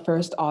have our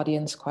first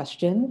audience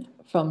question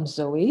from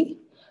Zoe,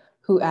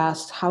 who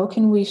asked, how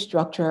can we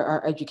structure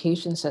our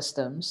education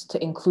systems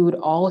to include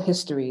all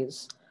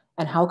histories,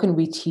 and how can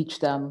we teach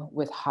them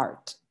with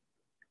heart?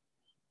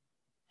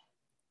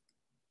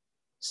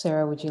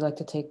 Sarah, would you like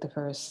to take the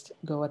first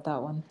go at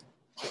that one?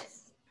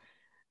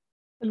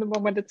 In the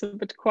moment, it's a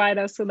bit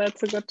quieter, so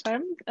that's a good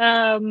time.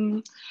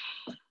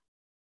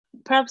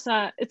 Perhaps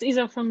it's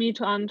easier for me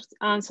to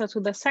answer to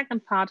the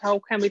second part, how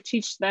can we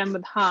teach them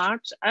with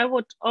heart? I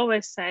would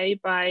always say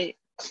by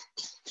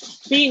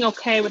being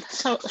okay with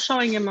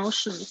showing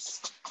emotions.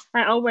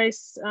 I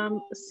always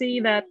see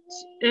that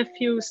if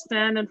you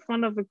stand in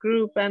front of a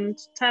group and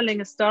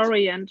telling a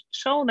story and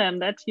show them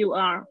that you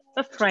are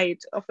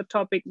afraid of a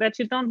topic, that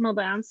you don't know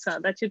the answer,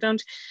 that you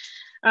don't,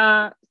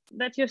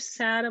 that you're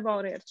sad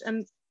about it,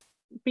 and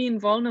being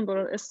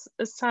vulnerable is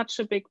such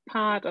a big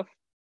part of,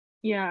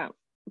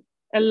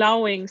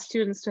 allowing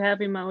students to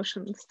have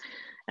emotions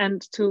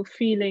and to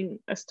feeling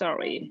a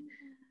story.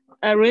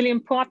 A really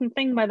important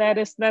thing by that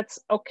is that's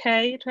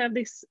okay to have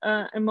these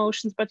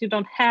emotions, but you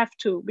don't have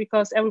to,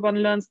 because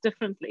everyone learns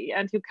differently,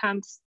 and you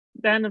can't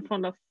stand in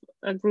front of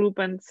a group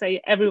and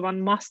say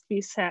everyone must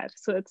be sad.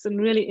 So it's a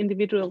really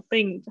individual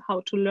thing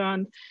how to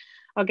learn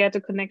or get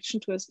a connection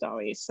to a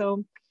story.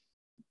 So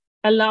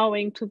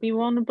allowing to be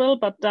vulnerable,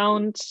 but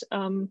don't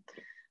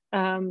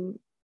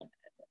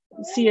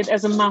see it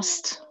as a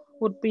must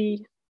would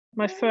be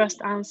my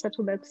first answer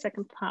to that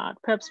second part.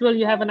 Perhaps, Will,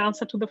 you have an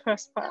answer to the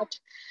first part?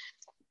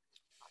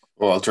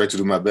 Well, I'll try to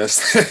do my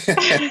best,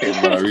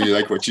 but I really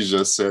like what you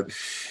just said.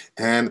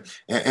 And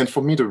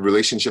for me, the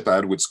relationship I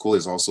had with school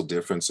is also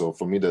different. So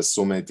for me, there's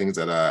so many things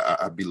that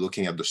I'd be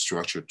looking at the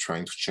structure,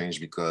 trying to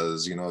change,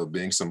 because,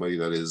 being somebody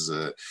that is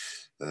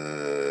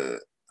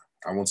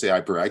I won't say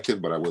hyperactive,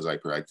 but I was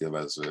hyperactive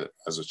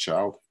as a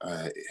child.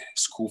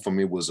 School for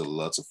me was a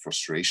lot of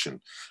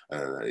frustration.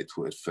 It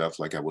felt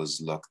like I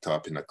was locked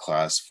up in a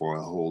class for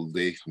a whole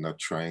day, not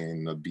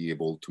be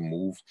able to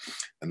move.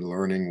 And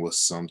learning was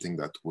something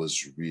that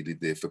was really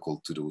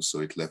difficult to do. So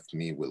it left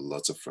me with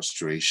lots of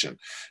frustration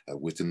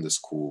within the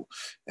school.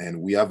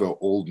 And we have an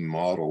old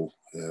model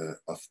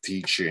of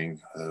teaching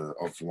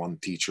of one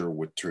teacher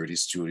with 30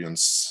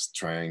 students,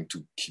 trying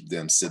to keep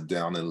them sit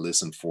down and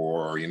listen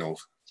for,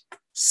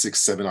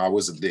 6-7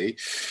 hours a day.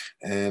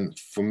 And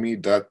for me,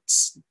 that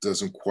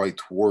doesn't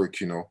quite work.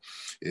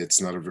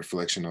 It's not a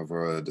reflection of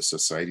the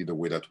society, the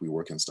way that we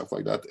work and stuff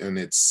like that. And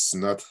it's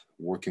not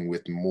working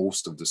with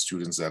most of the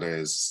students that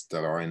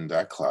are in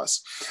that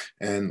class.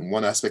 And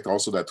one aspect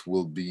also that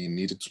will be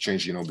needed to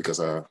change, because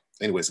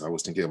anyways, I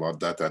was thinking about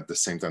that at the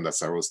same time that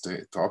Sarah was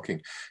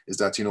talking, is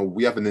that,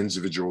 we have an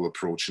individual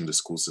approach in the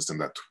school system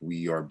that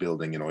we are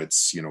building.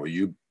 It's,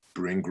 you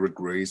bring good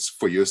grades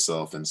for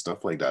yourself and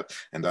stuff like that.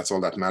 And that's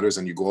all that matters.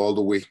 And you go all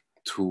the way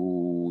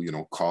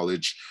to,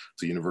 college,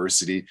 to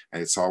university,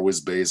 and it's always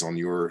based on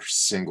your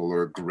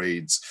singular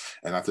grades.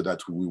 And after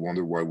that, we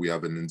wonder why we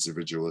have an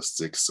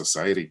individualistic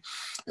society.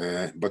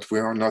 But we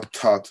are not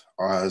taught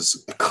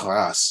as a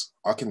class,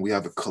 how can we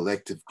have a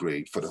collective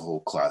grade for the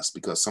whole class?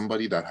 Because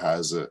somebody that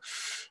has a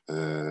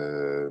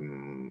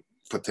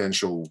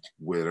potential,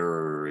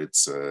 whether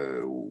it's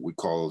we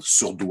call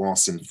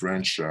surdouance in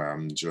French,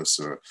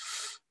 just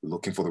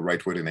looking for the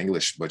right word in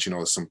English, but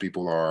some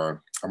people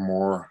are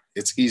more,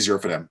 it's easier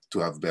for them to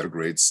have better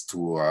grades,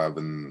 to have,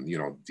 and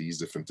these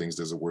different things.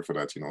 There's a word for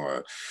that.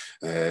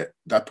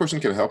 That person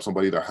can help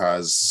somebody that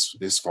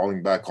is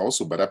falling back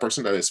also, but that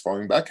person that is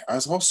falling back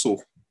has also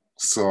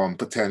some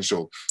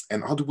potential.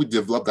 And how do we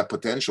develop that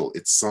potential?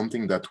 It's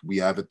something that we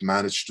haven't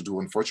managed to do.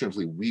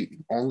 Unfortunately, we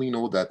only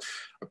know that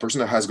a person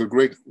that has good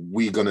grade,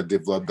 we're going to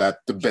develop that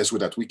the best way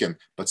that we can.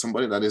 But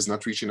somebody that is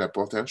not reaching that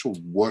potential,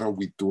 what are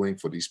we doing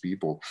for these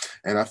people?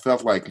 And I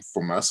felt like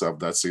for myself,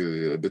 that's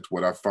a bit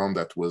what I found,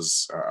 that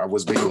was I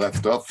was being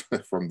left off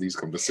from these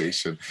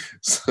conversations.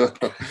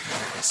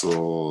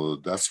 So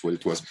that's what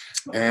it was.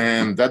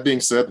 And that being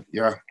said,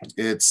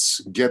 it's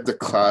get the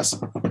class,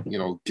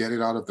 get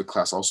it out of the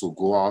class, also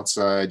go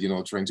outside,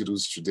 trying to do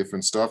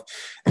different stuff,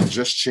 and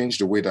just change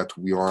the way that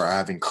we are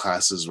having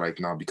classes right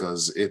now,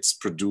 because it's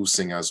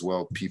producing as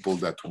well people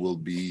that will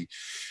be,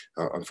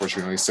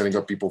 unfortunately, setting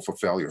up people for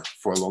failure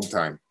for a long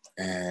time.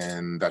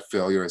 And that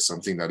failure is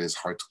something that is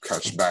hard to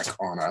catch back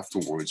on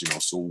afterwards,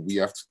 so we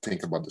have to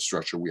think about the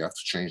structure. We have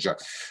to change that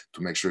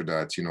to make sure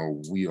that,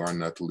 we are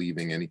not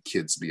leaving any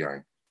kids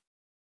behind.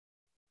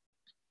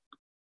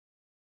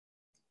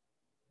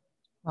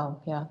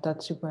 Well, yeah,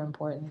 that's super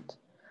important.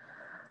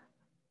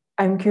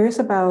 I'm curious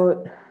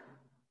about,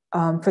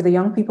 for the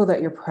young people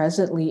that you're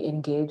presently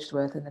engaged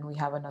with, and then we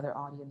have another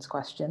audience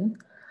question.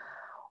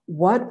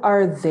 What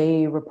are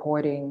they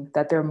reporting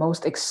that they're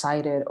most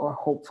excited or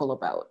hopeful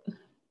about?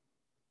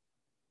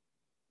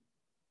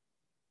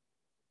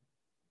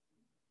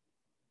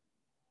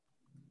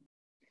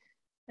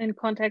 In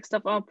context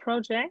of our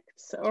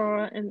projects,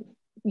 or in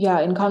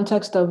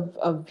context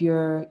of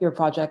your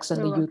projects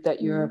and the youth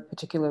that you're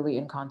particularly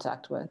in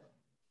contact with.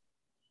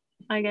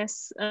 I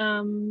guess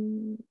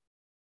the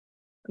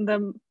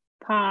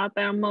part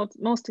that I'm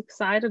most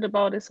excited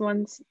about is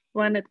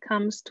when it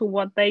comes to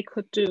what they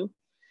could do,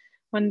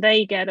 when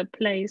they get a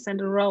place and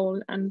a role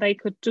and they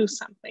could do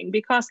something.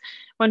 Because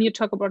when you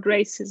talk about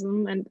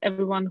racism, and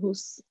everyone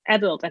who's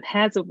adult and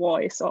has a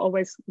voice, or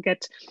always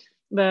get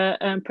the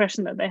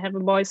impression that they have a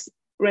voice,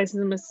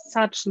 racism is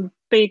such a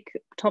big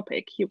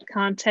topic. You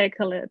can't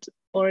tackle it,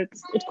 or it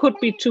could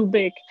be too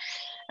big.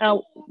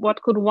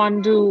 What could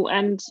one do?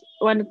 And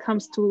when it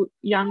comes to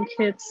young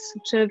kids,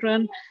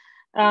 children,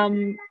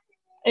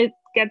 it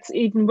gets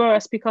even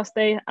worse, because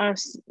they are,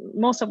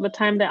 most of the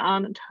time, they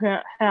aren't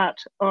heard,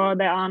 or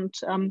they aren't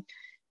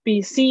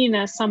be seen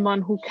as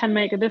someone who can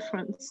make a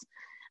difference.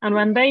 And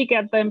when they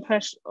get the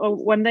impression, or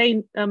when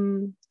they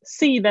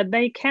see that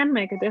they can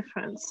make a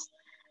difference,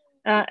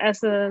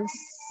 as a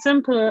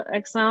simple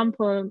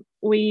example,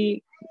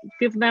 we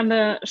give them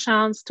the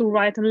chance to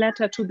write a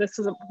letter to the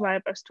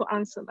survivors to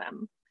answer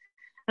them.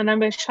 And then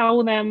we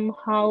show them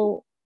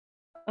how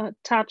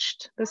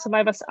touched the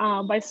survivors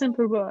are by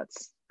simple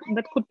words.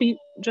 That could be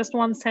just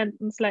one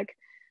sentence, like,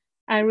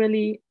 I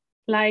really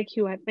like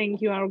you, I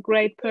think you are a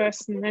great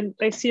person. And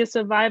they see a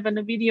survivor in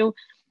a video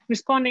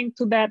responding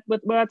to that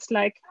with words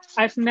like,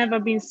 I've never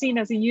been seen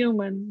as a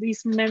human.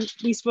 These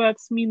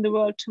words mean the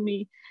world to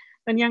me.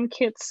 Then young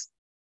kids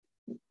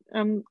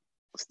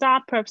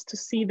start perhaps to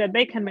see that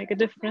they can make a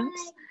difference,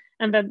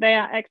 and that their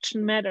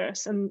action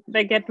matters, and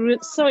they get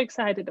so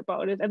excited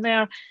about it, and they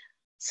are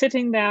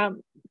sitting there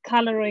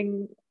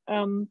coloring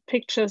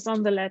pictures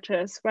on the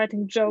letters,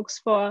 writing jokes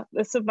for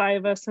the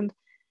survivors. And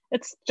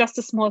it's just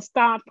a small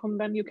start. From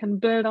then you can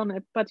build on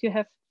it, but you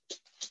have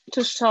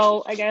to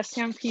show, I guess,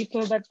 young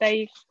people that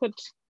they could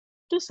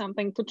do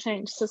something to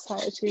change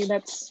society.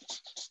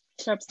 That's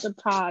perhaps the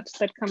part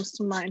that comes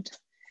to my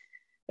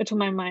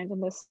mind in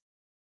this.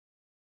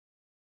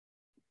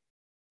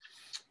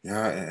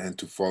 Yeah, and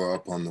to follow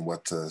up on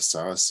what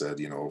Sarah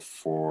said,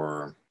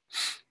 for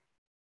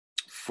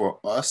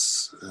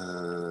us,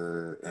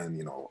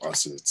 and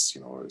us, it's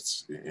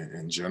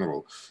in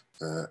general.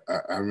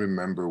 I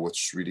remember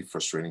what's really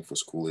frustrating for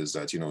school is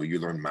that you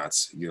learn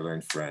maths, you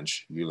learn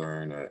French, you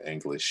learn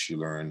English, you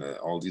learn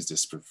all these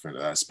different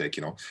aspects,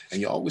 and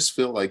you always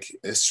feel like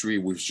history.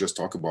 We've just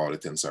talked about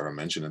it, and Sarah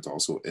mentioned it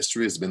also.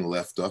 History has been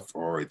left off,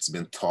 or it's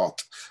been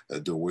taught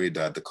the way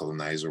that the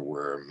colonizer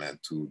were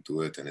meant to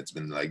do it, and it's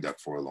been like that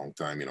for a long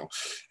time,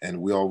 and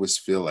we always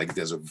feel like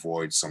there's a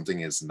void, something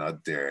is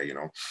not there,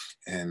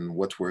 and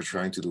what we're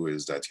trying to do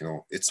is that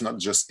it's not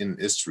just in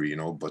history,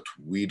 but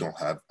we don't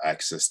have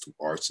access to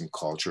arts and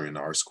culture in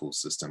our school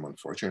system,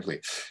 unfortunately.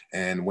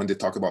 And when they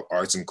talk about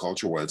arts and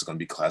culture, well, it's going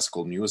to be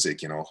classical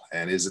music,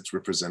 and is it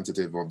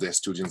representative of the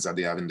students that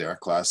they have in their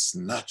class?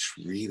 Not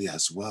really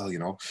as well,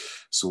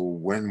 So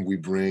when we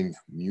bring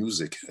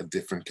music, a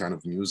different kind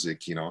of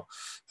music,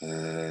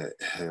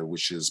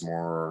 which is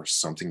more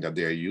something that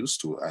they're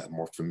used to,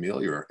 more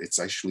familiar, it's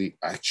actually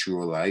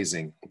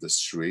actualizing the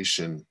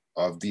situation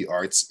of the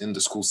arts in the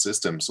school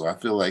system. So I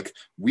feel like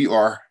we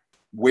are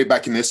way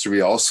back in history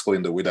also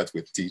in the way that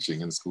we're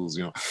teaching in schools,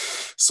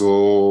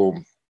 So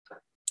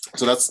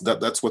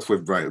that's what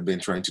we've been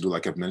trying to do,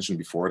 like I've mentioned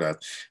before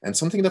that. And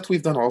something that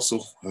we've done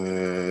also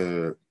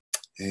with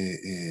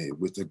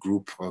a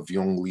group of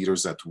young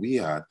leaders that we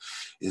had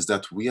is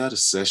that we had a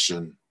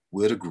session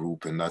with a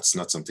group, and that's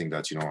not something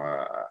that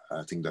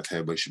I think that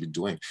everybody should be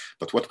doing.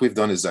 But what we've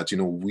done is that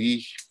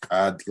we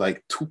had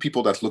like two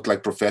people that looked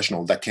like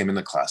professionals that came in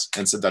the class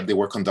and said that they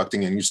were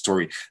conducting a news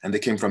story, and they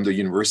came from the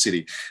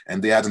university,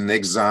 and they had an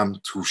exam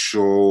to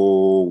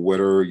show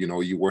whether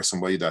you were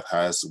somebody that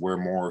were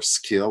more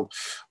skilled,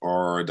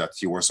 or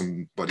that you were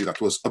somebody that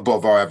was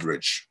above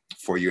average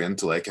for your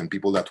intellect, and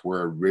people that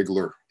were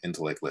regular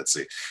intellect, let's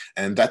say.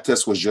 And that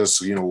test was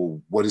just,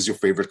 what is your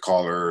favorite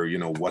color?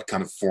 What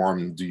kind of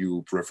form do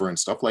you prefer, and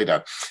stuff like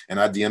that. And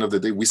at the end of the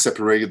day, we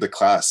separated the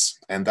class,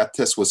 and that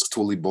test was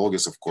totally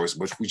bogus, of course,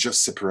 but we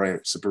just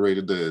separated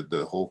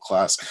the whole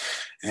class.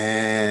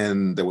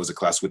 And there was a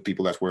class with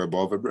people that were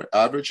above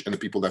average and the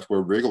people that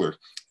were regular.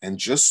 And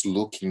just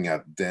looking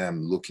at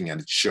them, looking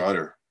at each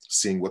other,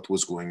 seeing what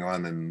was going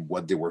on and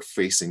what they were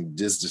facing,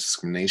 this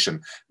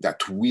discrimination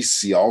that we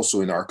see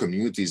also in our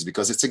communities,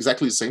 because it's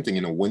exactly the same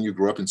thing. When you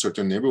grow up in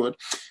certain neighborhood,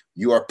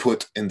 you are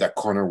put in that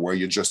corner where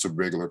you're just a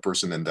regular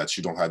person and that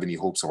you don't have any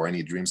hopes or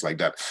any dreams like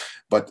that.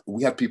 But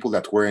we had people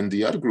that were in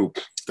the other group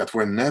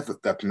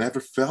that never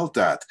felt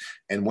that.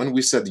 And when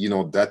we said,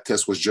 that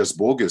test was just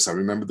bogus, I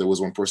remember there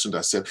was one person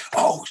that said,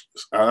 "Oh,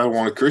 I don't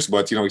want to curse,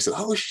 but he said,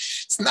 oh,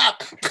 it's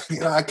not."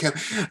 I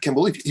can't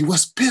believe it. He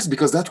was pissed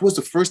because that was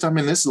the first time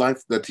in his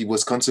life that he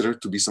was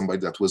considered to be somebody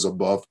that was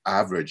above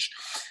average.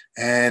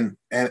 And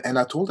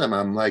I told him,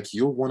 I'm like,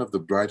 "You're one of the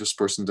brightest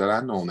person that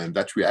I know." And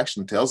that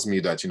reaction tells me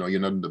that, you're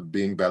not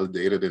being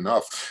validated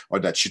enough, or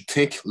that you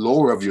think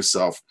lower of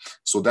yourself.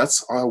 So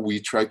that's how we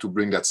try to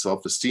bring that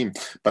self-esteem.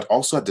 But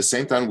also at the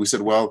same time, we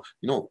said, well,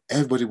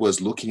 everybody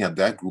was looking at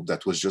that group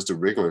that was just a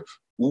regular,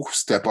 who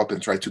step up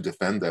and try to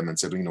defend them and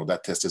said,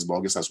 that test is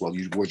bogus as well.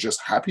 You were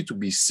just happy to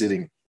be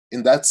sitting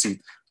in that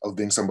seat of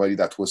being somebody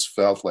that was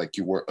felt like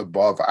you were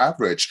above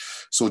average.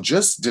 So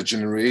just the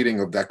generating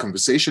of that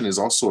conversation is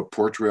also a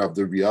portrait of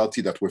the reality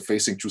that we're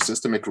facing through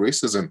systemic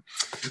racism.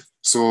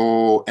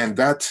 So, and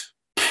that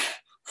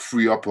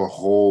free up a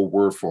whole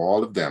world for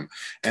all of them.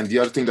 And the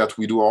other thing that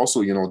we do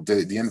also,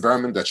 the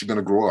environment that you're going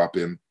to grow up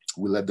in,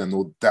 we let them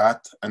know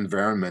that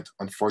environment,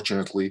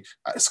 unfortunately,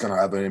 it's going to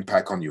have an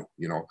impact on you.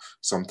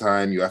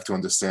 Sometimes you have to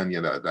understand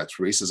that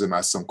racism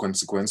has some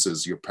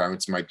consequences. Your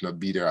parents might not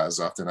be there as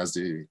often as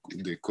they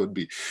could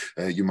be.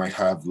 You might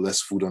have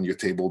less food on your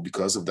table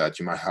because of that.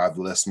 You might have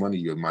less money.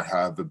 You might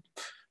have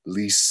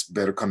least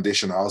better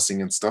condition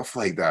housing and stuff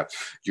like that.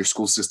 Your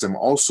school system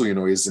also,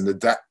 is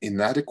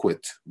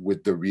inadequate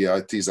with the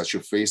realities that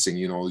you're facing.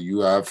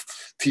 You have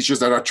teachers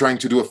that are trying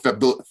to do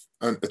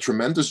a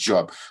tremendous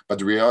job, but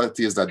the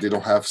reality is that they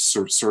don't have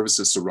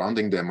services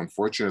surrounding them,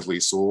 unfortunately.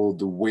 So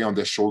the weight on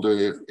their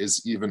shoulder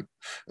is even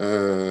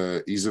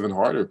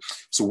harder.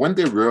 So when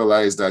they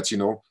realize that,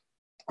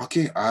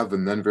 okay, I have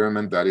an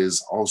environment that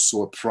is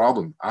also a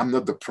problem. I'm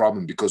not the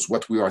problem, because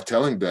what we are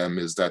telling them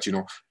is that,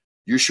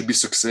 you should be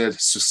succeeding.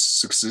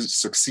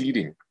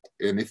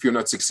 And if you're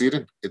not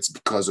succeeding, it's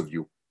because of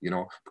you,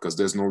 because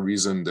there's no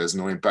reason, there's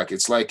no impact.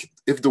 It's like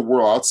if the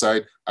world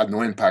outside had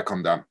no impact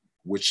on them,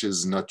 which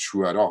is not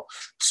true at all.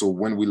 So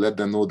when we let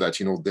them know that,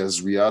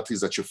 there's realities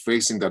that you're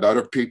facing that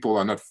other people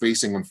are not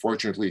facing,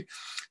 unfortunately,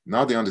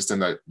 now they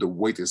understand that the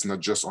weight is not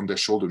just on their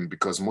shoulder,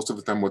 because most of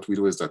the time what we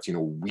do is that,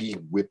 we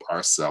whip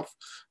ourselves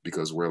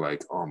because we're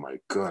like, oh my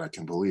God, I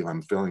can't believe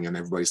I'm failing and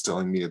everybody's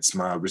telling me it's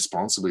my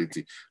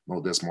responsibility.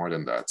 No, there's more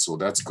than that. So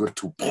that's good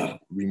to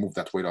remove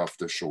that weight off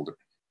the shoulder.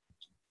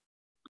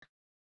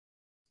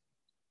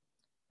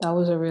 That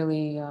was a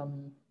really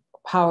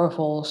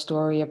powerful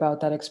story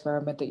about that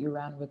experiment that you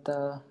ran with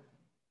the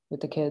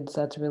kids.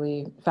 That's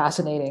really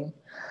fascinating.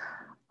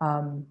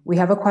 We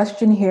have a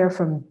question here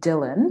from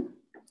Dylan,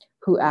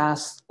 who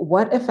asks,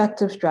 what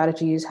effective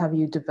strategies have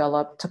you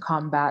developed to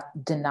combat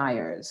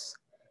deniers?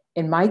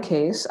 In my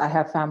case, I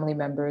have family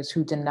members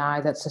who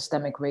deny that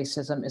systemic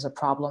racism is a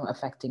problem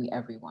affecting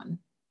everyone.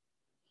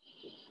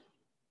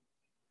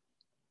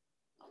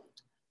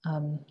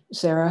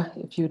 Sarah,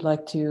 if you'd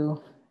like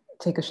to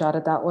take a shot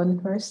at that one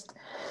first.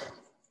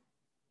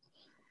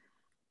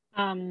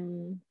 For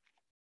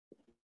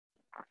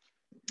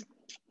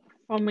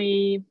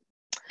me,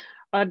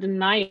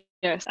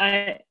 deniers,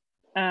 I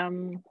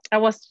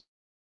was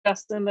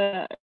just in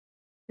the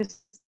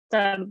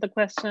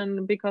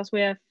question because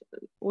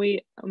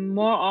we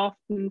more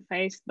often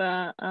face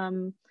the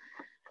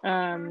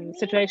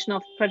situation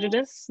of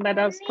prejudice that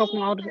are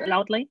spoken out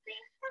loudly,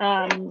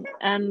 and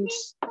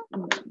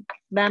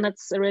then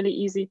it's a really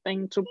easy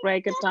thing to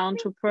break it down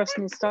to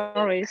personal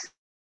stories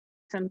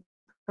and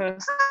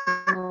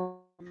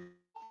personal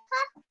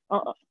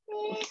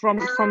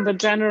from the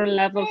general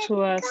level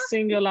to a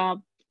singular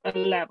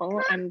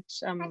level, and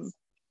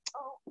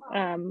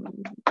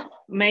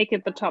make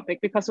it the topic,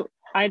 because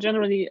I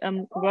generally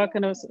work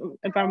in an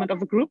environment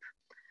of a group,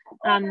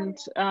 and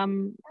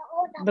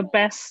the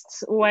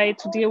best way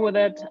to deal with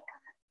it,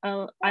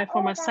 I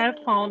for myself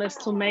found, is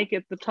to make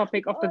it the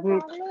topic of the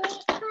group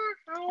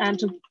and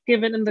to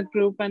give it in the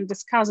group and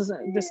discuss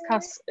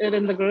it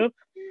in the group.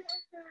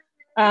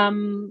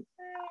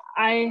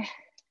 I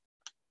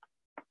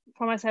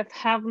for myself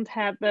haven't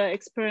had the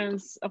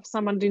experience of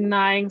someone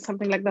denying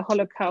something like the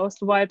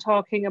Holocaust while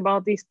talking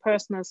about these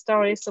personal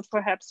stories. So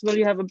perhaps will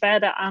you have a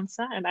better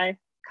answer, and I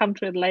come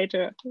to it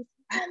later.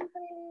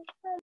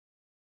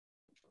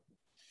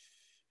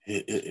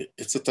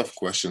 It's a tough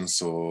question.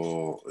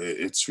 So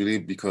it's really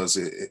because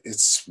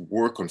it's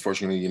work,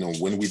 unfortunately,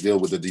 when we deal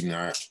with the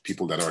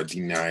people that are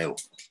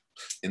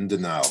in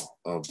denial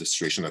of the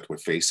situation that we're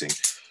facing.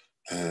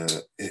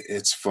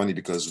 It's funny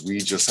because we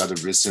just had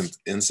a recent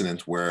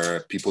incident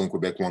where people in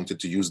Quebec wanted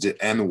to use the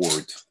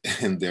N-word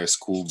in their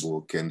school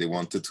book, and they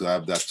wanted to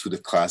have that to the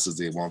classes.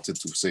 They wanted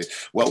to say,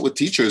 well, with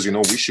teachers,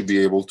 we should be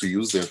able to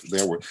use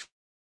their word.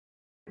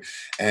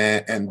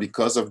 And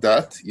because of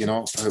that,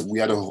 we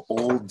had a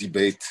whole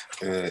debate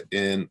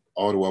in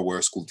Ottawa where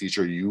a school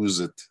teacher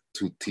used it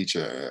to teach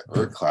a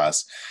art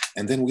class.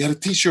 And then we had a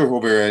teacher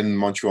over in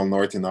Montreal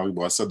North in Henri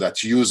Bourassa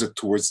that used it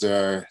towards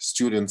their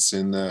students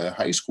in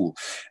high school.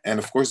 And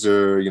of course,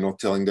 they're,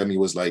 telling them, he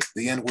was like,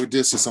 the N-word,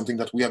 this is something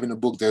that we have in a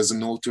book. There's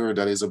an author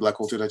that is a Black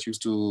author that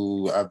used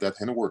to have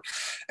that N-word.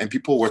 And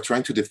people were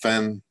trying to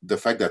defend the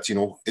fact that,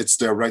 it's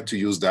their right to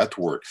use that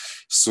word.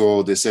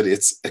 So they said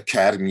it's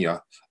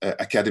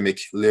academic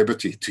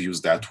liberty to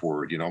use that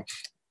word,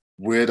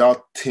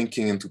 without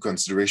taking into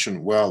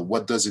consideration, well,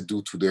 what does it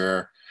do to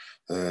their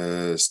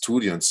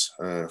students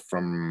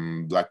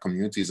from Black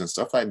communities and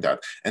stuff like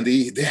that. And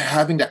they're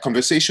having that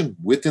conversation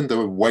within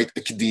the white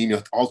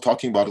academia, all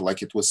talking about it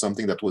like it was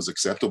something that was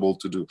acceptable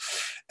to do.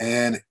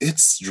 And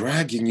it's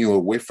dragging you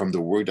away from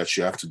the work that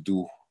you have to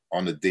do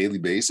on a daily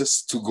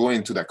basis to go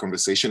into that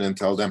conversation and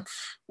tell them,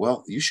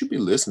 well, you should be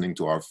listening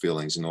to our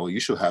feelings, you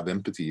should have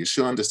empathy. You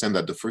should understand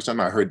that the first time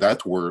I heard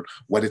that word,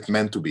 what it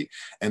meant to be.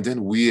 And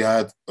then we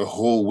had a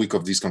whole week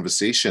of this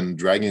conversation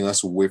dragging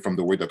us away from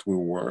the way that we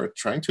were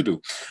trying to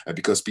do,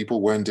 because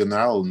people were in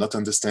denial, not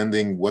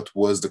understanding what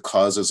was the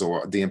causes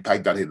or the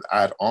impact that it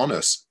had on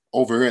us.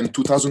 Over in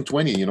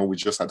 2020, we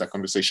just had that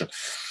conversation.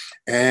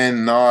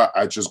 And now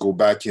I just go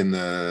back in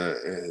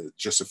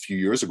just a few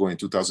years ago in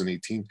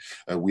 2018,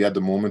 we had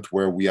the moment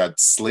where we had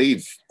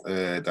Slave,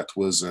 that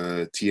was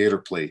a theater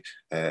play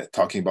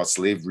talking about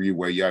slavery,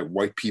 where you had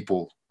white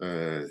people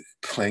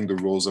playing the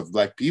roles of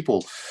Black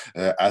people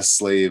as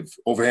slave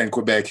over here in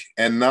Quebec.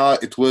 And now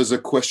it was a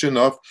question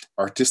of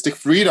artistic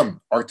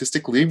freedom,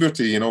 artistic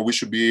liberty. We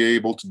should be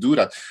able to do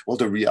that. Well,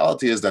 the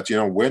reality is that,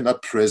 we're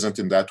not present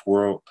in that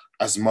world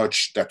as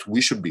much that we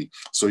should be.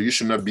 So you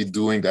should not be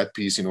doing that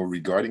piece,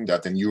 regarding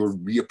that. And you're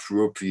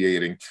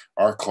reappropriating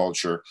our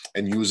culture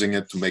and using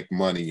it to make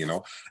money,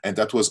 And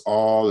that was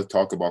all the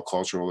talk about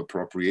cultural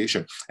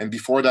appropriation. And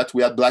before that,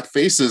 we had Black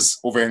faces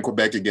over in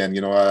Quebec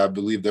again. I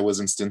believe there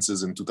was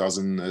instances in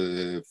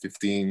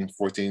 2015,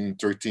 14,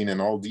 13, and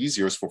all these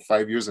years for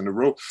 5 years in a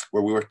row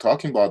where we were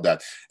talking about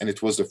that. And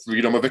it was the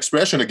freedom of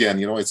expression again.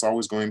 It's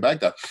always going back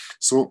that.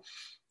 So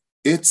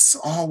it's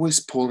always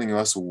pulling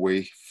us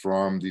away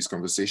from this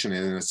conversation,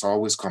 and it's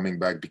always coming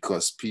back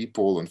because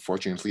people,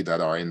 unfortunately, that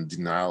are in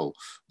denial,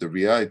 the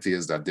reality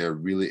is that they're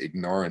really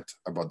ignorant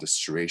about the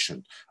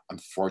situation,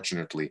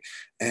 unfortunately.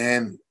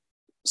 And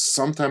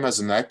sometimes as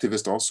an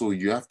activist also,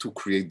 you have to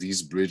create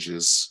these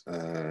bridges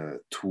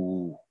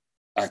to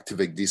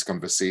activate this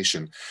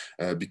conversation,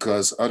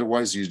 because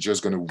otherwise you're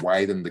just going to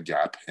widen the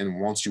gap. And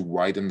once you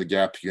widen the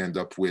gap, you end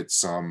up with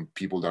some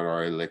people that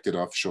are elected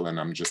official. And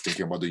I'm just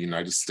thinking about the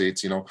United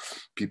States,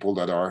 people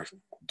that are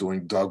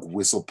doing dog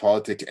whistle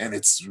politics, and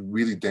it's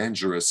really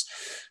dangerous.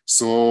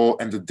 So,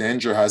 and the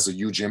danger has a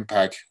huge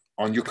impact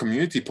on your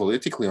community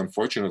politically,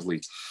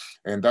 unfortunately.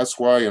 And that's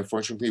why,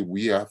 unfortunately,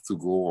 we have to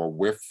go, or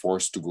we're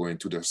forced to go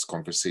into this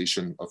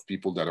conversation of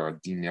people that are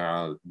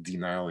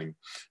denying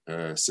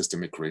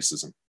systemic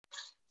racism.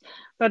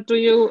 But do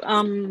you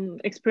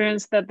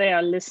experience that they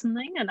are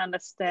listening and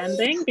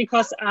understanding?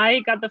 Because I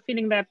got the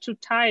feeling there are two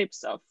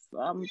types of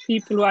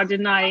people who are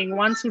denying.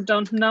 Ones who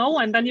don't know,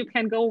 and then you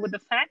can go with the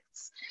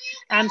facts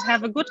and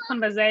have a good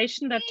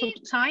conversation that took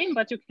time,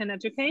 but you can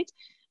educate.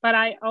 But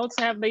I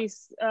also have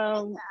these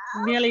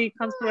nearly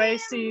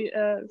conspiracy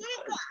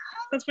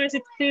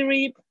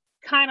theory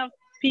kind of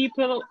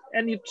people,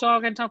 and you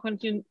talk and talk,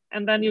 and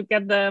then you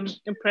get the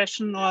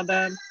impression, or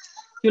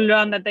you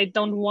learn that they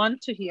don't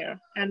want to hear,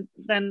 and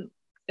then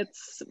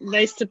it's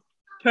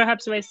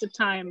perhaps wasted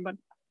time. But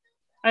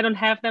I don't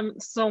have them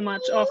so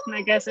much often,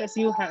 I guess, as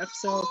you have.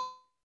 So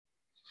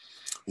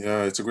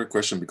yeah, it's a great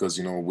question, because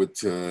with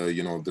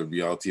the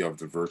reality of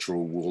the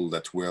virtual world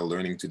that we're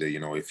learning today,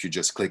 if you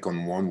just click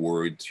on one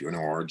word,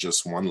 or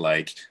just one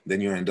like,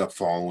 then you end up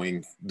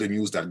following the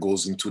news that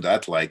goes into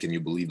that like, and you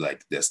believe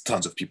like there's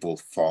tons of people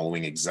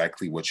following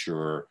exactly what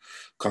your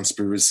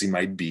conspiracy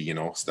might be.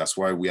 So that's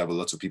why we have a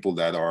lot of people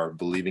that are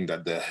believing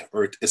that the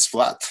earth is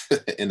flat,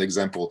 an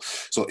example.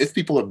 So if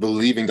people are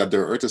believing that the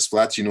earth is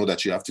flat,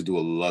 that you have to do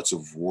a lot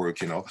of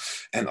work, and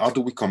how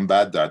do we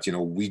combat that?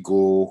 We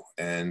go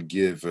and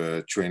give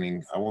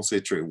training, I won't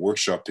say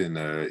workshop in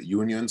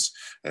unions.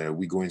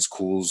 We go in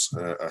schools,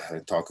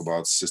 talk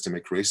about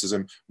systemic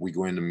racism. We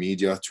go in the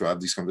media to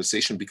have this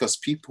conversation, because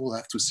people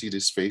have to see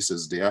these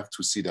faces. They have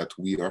to see that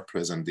we are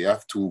present. They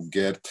have to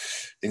get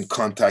in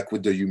contact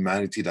with the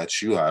humanity that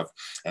you have.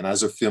 And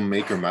as a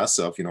filmmaker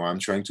myself, I'm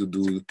trying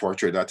to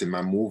portray that in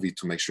my movie,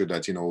 to make sure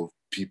that,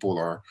 people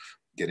are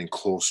getting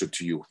closer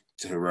to you,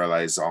 to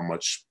realize how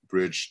much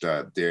bridge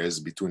that there is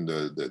between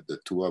the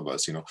two of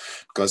us,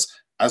 because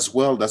as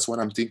well, that's what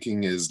I'm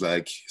thinking, is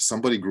like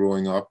somebody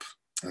growing up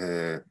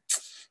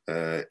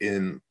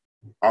in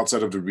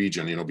outside of the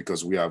region,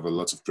 because we have a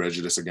lot of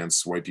prejudice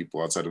against white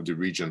people outside of the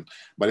region.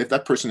 But if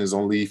that person is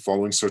only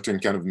following certain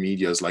kind of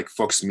medias, like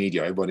Fox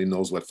Media, everybody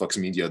knows what Fox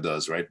Media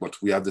does, right? But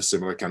we have the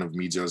similar kind of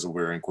medias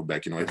over in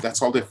Quebec, if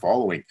that's all they're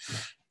following,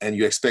 and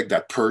you expect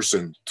that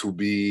person to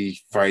be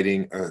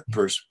fighting a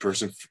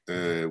person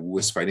who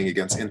is fighting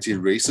against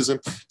anti-racism,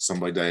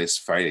 somebody that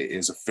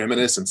is a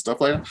feminist and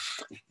stuff like that,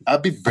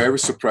 I'd be very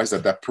surprised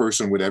that that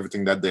person, with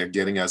everything that they're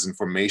getting as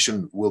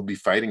information, will be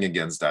fighting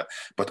against that.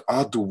 But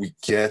how do we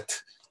get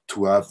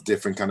to have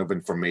different kind of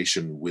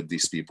information with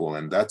these people?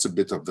 And that's a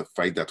bit of the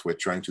fight that we're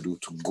trying to do,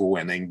 to go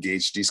and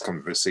engage this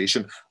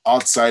conversation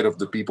outside of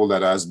the people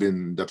that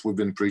we've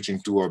been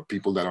preaching to, or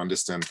people that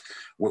understand.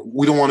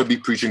 We don't want to be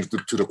preaching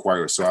to the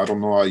choir. So I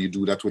don't know how you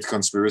do that with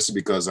conspiracy,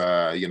 because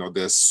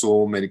there's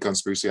so many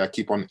conspiracy. I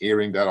keep on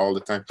hearing that all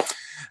the time,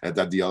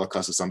 that the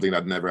Holocaust is something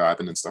that never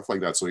happened and stuff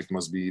like that. So it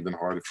must be even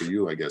harder for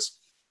you, I guess.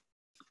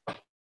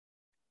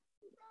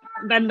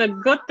 Then the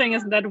good thing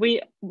is that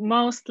we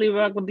mostly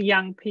work with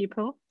young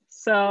people.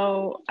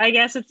 So I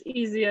guess it's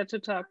easier to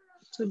talk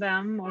to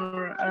them,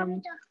 or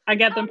I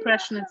get the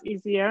impression it's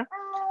easier.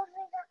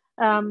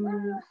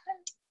 For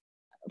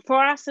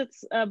us,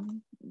 it's a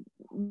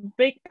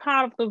big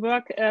part of the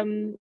work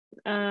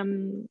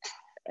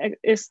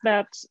is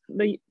that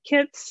the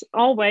kids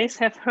always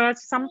have heard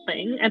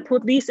something and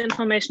put these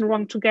information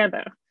wrong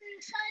together.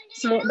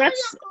 So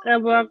that's a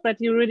work that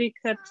you really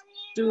could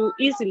do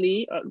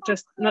easily, or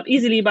just not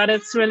easily, but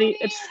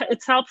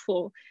it's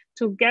helpful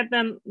to get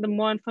them the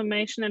more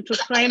information and to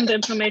frame the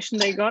information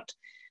they got,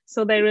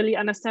 so they really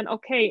understand,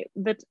 okay,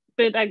 that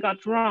bit I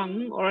got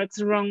wrong, or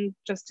it's wrong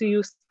just to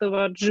use the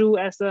word Jew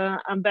as a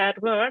bad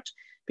word,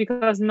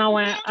 because now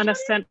I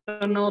understand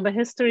and know the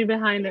history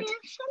behind it.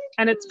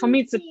 And it's, for me,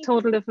 it's a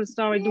total different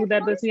story. Do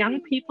that with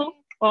young people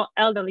or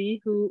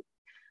elderly who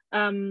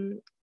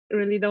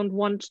really don't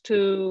want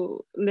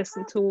to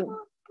listen to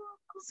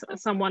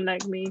someone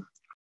like me.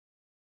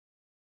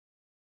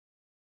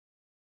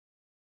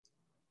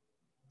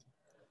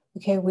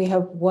 Okay, we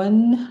have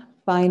one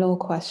final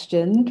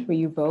question for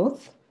you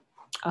both,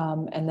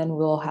 and then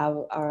we'll have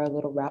our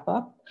little wrap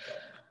up.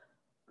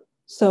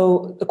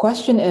 So the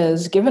question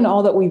is, given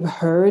all that we've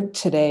heard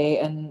today,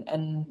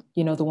 and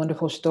the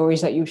wonderful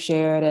stories that you've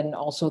shared, and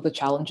also the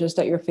challenges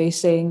that you're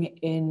facing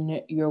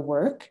in your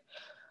work,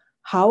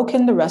 how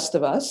can the rest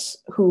of us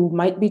who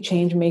might be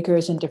change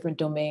makers in different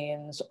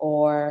domains,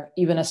 or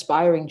even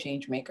aspiring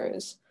change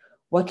makers,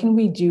 what can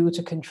we do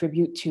to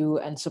contribute to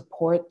and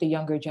support the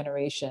younger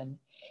generation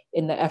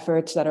in the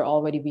efforts that are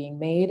already being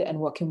made? And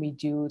what can we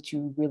do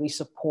to really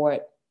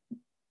support,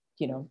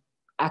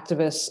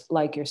 activists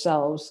like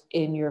yourselves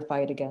in your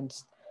fight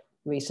against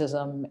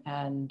racism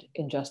and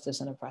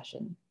injustice and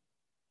oppression?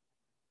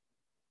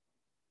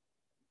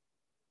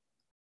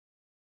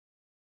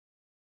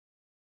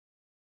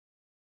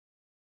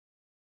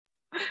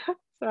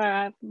 So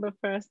I have the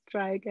first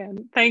try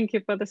again. Thank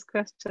you for this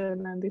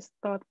question and this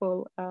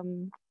thoughtful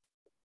time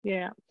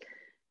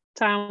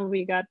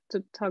we got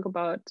to talk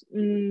about.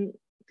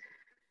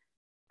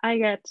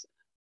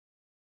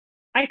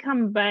 I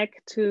come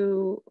back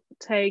to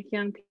take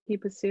young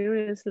people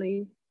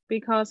seriously,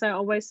 because I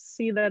always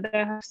see that they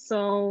have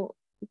so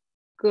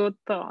good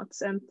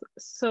thoughts and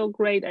so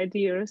great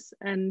ideas,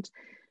 and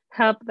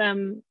help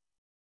them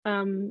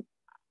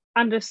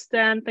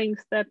understand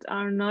things that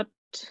are not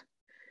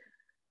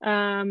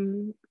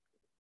that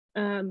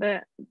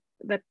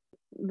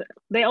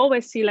they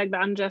always see, like,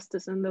 the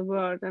injustice in the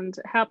world, and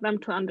help them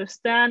to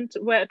understand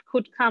where it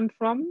could come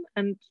from,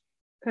 and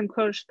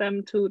encourage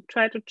them to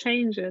try to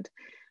change it,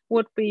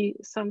 would be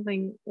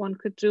something one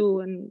could do,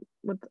 and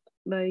with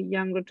the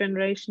younger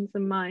generations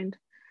in mind.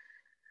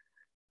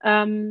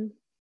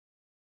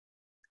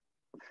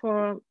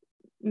 For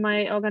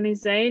my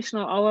organization,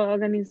 or our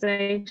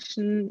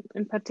organization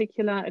in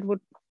particular,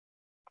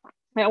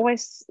 I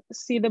always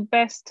see the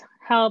best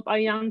help are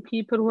young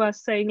people who are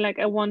saying, like,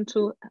 I want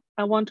to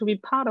be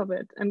part of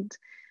it, and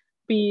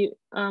be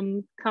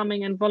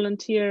coming and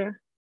volunteer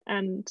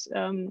and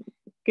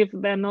give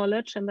their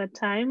knowledge and their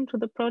time to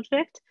the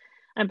project,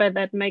 and by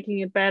that making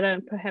it better,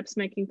 and perhaps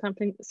making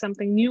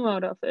something new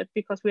out of it,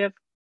 because we have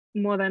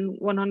more than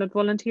 100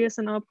 volunteers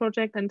in our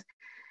project, and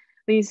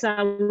these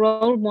are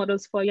role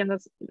models for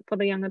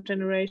the younger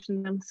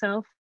generation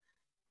themselves.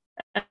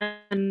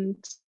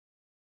 And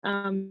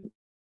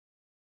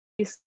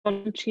this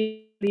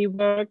volunteer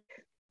work,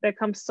 there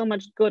comes so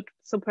much good.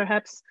 So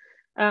perhaps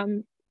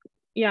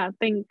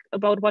think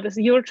about what is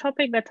your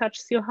topic that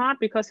touches your heart,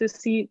 because you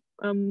see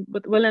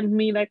with Will and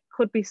me, there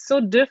could be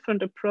so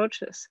different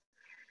approaches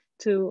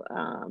to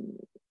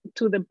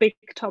the big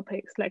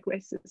topics like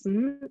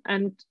racism.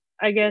 And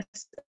I guess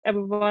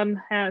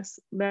everyone has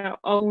their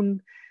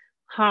own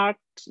heart,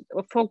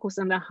 or focus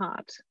in their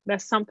heart.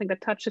 There's something that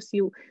touches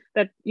you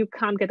that you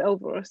can't get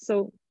over.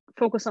 So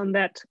focus on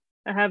that.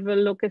 Have a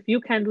look if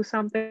you can do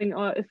something,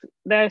 or if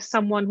there's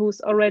someone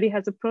who's already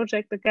has a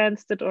project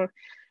against it or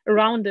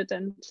around it,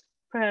 and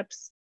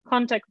perhaps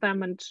contact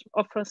them and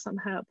offer some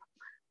help,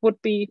 would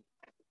be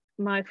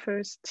my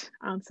first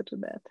answer to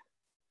that.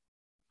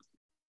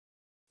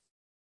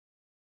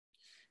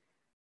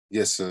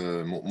 Yes,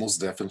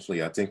 most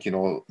definitely. I think,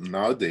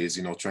 nowadays,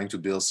 trying to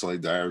build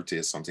solidarity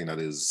is something that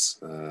is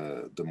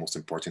the most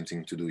important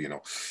thing to do.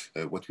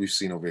 What we've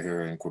seen over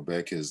here in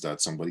Quebec is that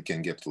somebody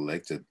can get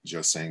elected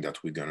just saying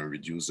that we're going to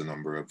reduce the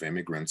number of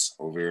immigrants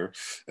over here.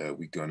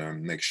 We're going to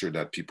make sure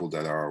that people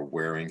that are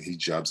wearing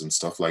hijabs and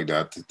stuff like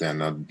that, they're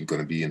not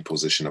going to be in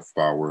position of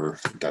power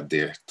that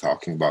they're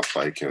talking about,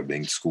 like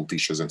being school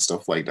teachers and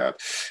stuff like that.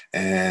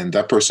 And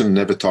that person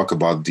never talk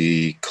about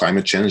the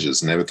climate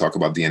changes, never talk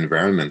about the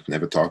environment,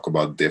 never talk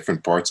about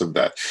different parts of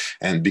that.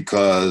 And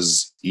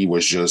because he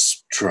was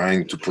just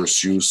trying to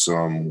pursue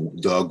some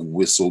dog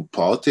whistle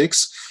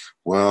politics,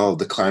 well,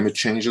 the climate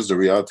changes. The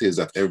reality is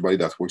that everybody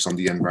that works on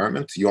the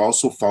environment, you're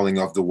also falling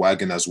off the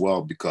wagon as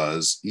well,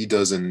 because he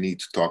doesn't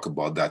need to talk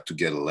about that to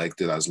get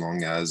elected, as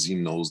long as he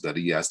knows that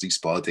he has these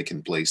politics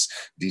in place,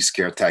 these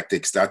scare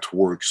tactics that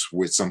works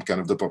with some kind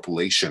of the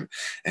population.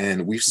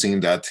 And we've seen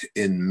that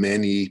in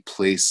many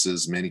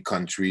places, many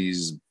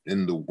countries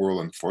in the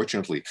world,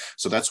 unfortunately.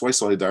 So that's why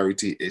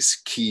solidarity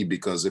is key,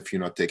 because if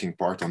you're not taking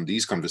part on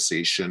these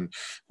conversations,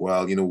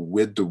 well,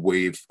 with the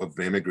wave of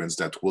immigrants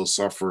that will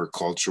suffer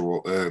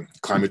cultural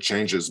climate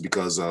changes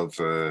because of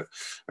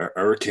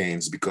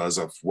hurricanes, because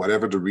of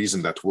whatever the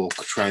reason that will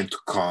trying to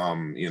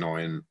come,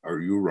 in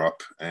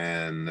Europe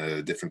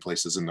and different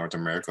places in North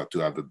America to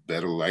have a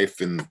better life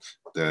in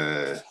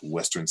the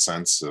Western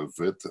sense of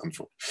it.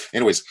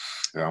 Anyways,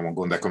 I won't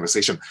go in that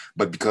conversation.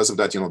 But because of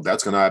that,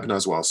 that's going to happen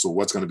as well. So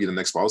what's going to be the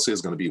next policy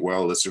is going to be,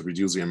 well, let's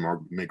reduce the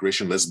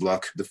immigration, let's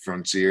block the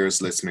frontiers,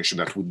 let's make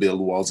sure that we build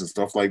walls and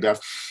stuff like that.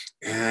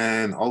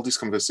 And all these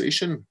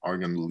conversations are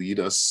going to lead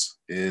us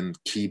in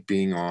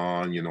keeping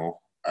on,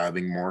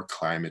 having more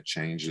climate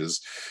changes,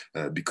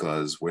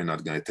 because we're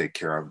not going to take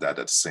care of that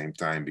at the same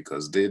time,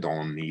 because they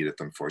don't need it.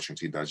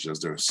 Unfortunately, that's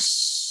just the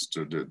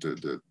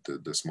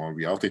small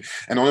reality.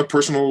 And on a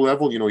personal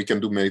level, you can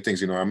do many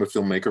things. I'm a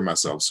filmmaker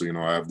myself, so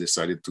I've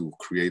decided to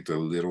create a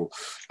little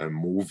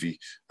movie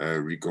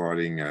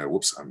regarding.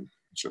 Whoops, I'm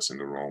just in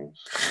the wrong.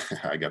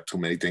 I got too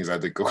many things I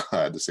had to go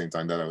at the same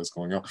time that I was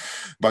going on.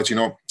 But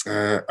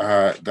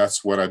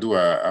that's what I do.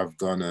 I've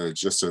done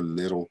just a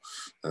little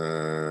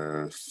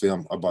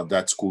film about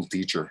that school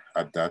teacher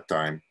at that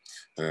time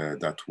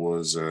that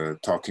was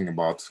talking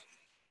about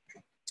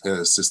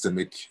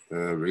systemic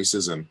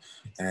racism,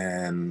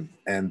 and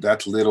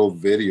that little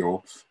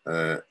video,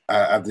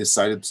 I've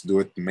decided to do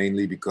it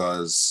mainly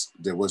because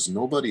there was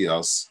nobody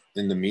else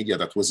in the media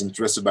that was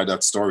interested by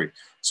that story.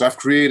 So I've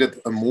created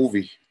a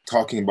movie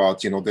talking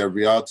about their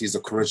realities, the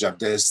courage that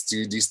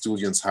these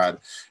students had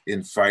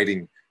in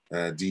fighting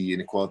the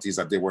inequalities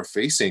that they were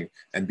facing,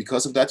 and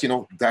because of that,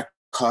 that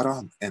caught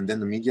on, and then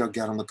the media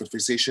got on the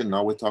conversation.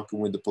 Now we're talking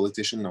with the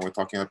politician, now we're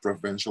talking at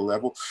provincial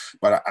level,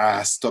 but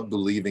I stopped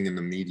believing in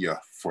the media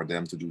for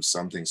them to do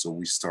something. So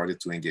we started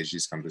to engage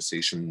this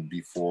conversation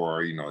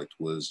before it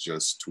was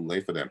just too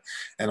late for them.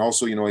 And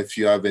also, if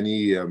you have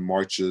any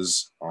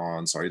marches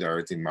on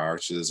solidarity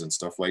marches and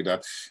stuff like that,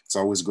 it's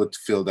always good to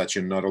feel that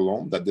you're not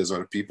alone, that there's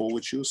other people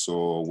with you.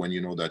 So when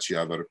you know that you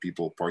have other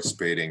people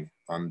participating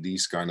on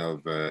these kind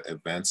of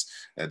events,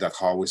 that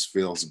always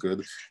feels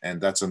good.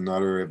 And that's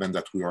another event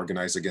that we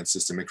organize against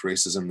systemic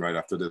racism right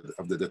after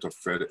the death of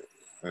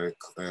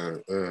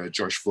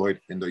George Floyd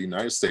in the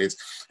United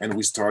States. And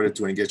we started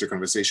to engage the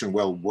conversation,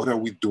 well, what are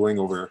we doing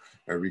over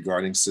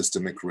regarding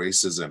systemic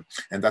racism?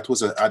 And that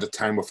was at the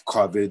time of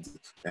COVID,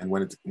 and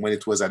when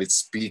it was at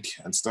its peak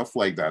and stuff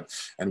like that.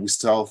 And we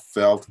still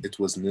felt it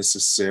was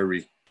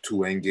necessary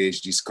to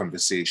engage this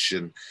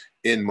conversation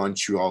in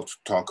Montreal to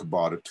talk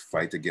about it, to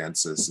fight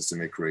against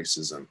systemic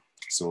racism.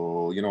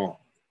 So,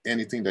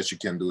 anything that you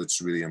can do,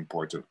 it's really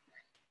important.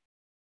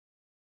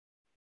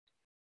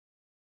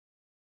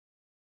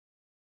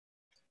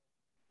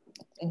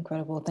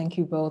 Incredible. Thank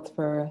you both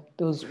for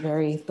those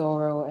very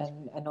thorough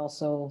and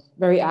also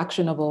very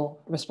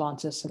actionable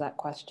responses to that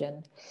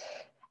question.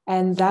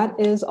 And that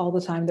is all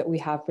the time that we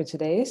have for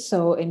today.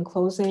 So in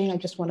closing, I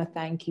just want to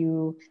thank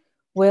you,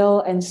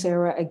 Will and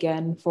Sarah,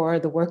 again, for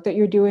the work that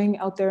you're doing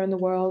out there in the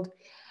world,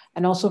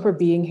 and also for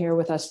being here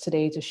with us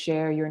today to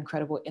share your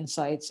incredible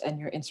insights and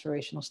your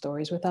inspirational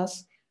stories with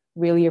us.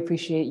 Really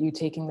appreciate you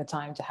taking the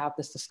time to have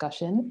this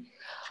discussion.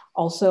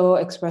 Also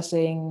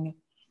expressing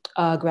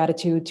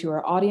gratitude to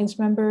our audience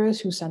members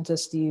who sent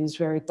us these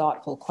very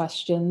thoughtful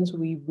questions.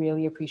 We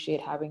really appreciate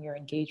having your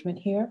engagement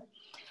here.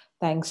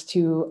 Thanks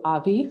to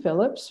Avi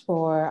Phillips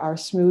for our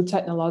smooth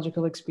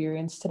technological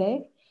experience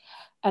today.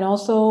 And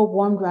also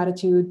warm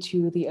gratitude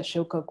to the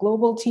Ashoka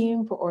Global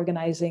team for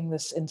organizing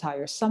this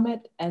entire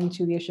summit, and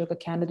to the Ashoka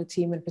Canada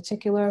team in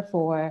particular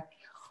for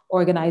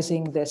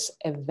organizing this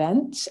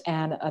event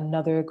and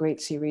another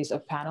great series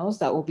of panels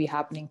that will be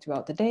happening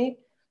throughout the day.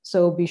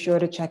 So be sure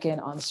to check in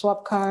on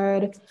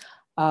Swapcard,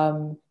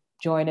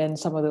 join in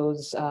some of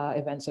those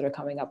events that are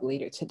coming up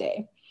later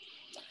today.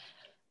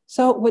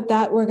 So with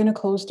that, we're going to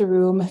close the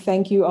room.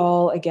 Thank you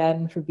all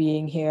again for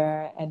being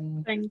here,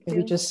 and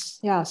maybe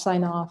just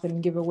sign off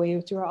and give a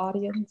wave to our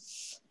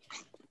audience.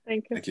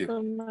 Thank you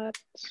so much.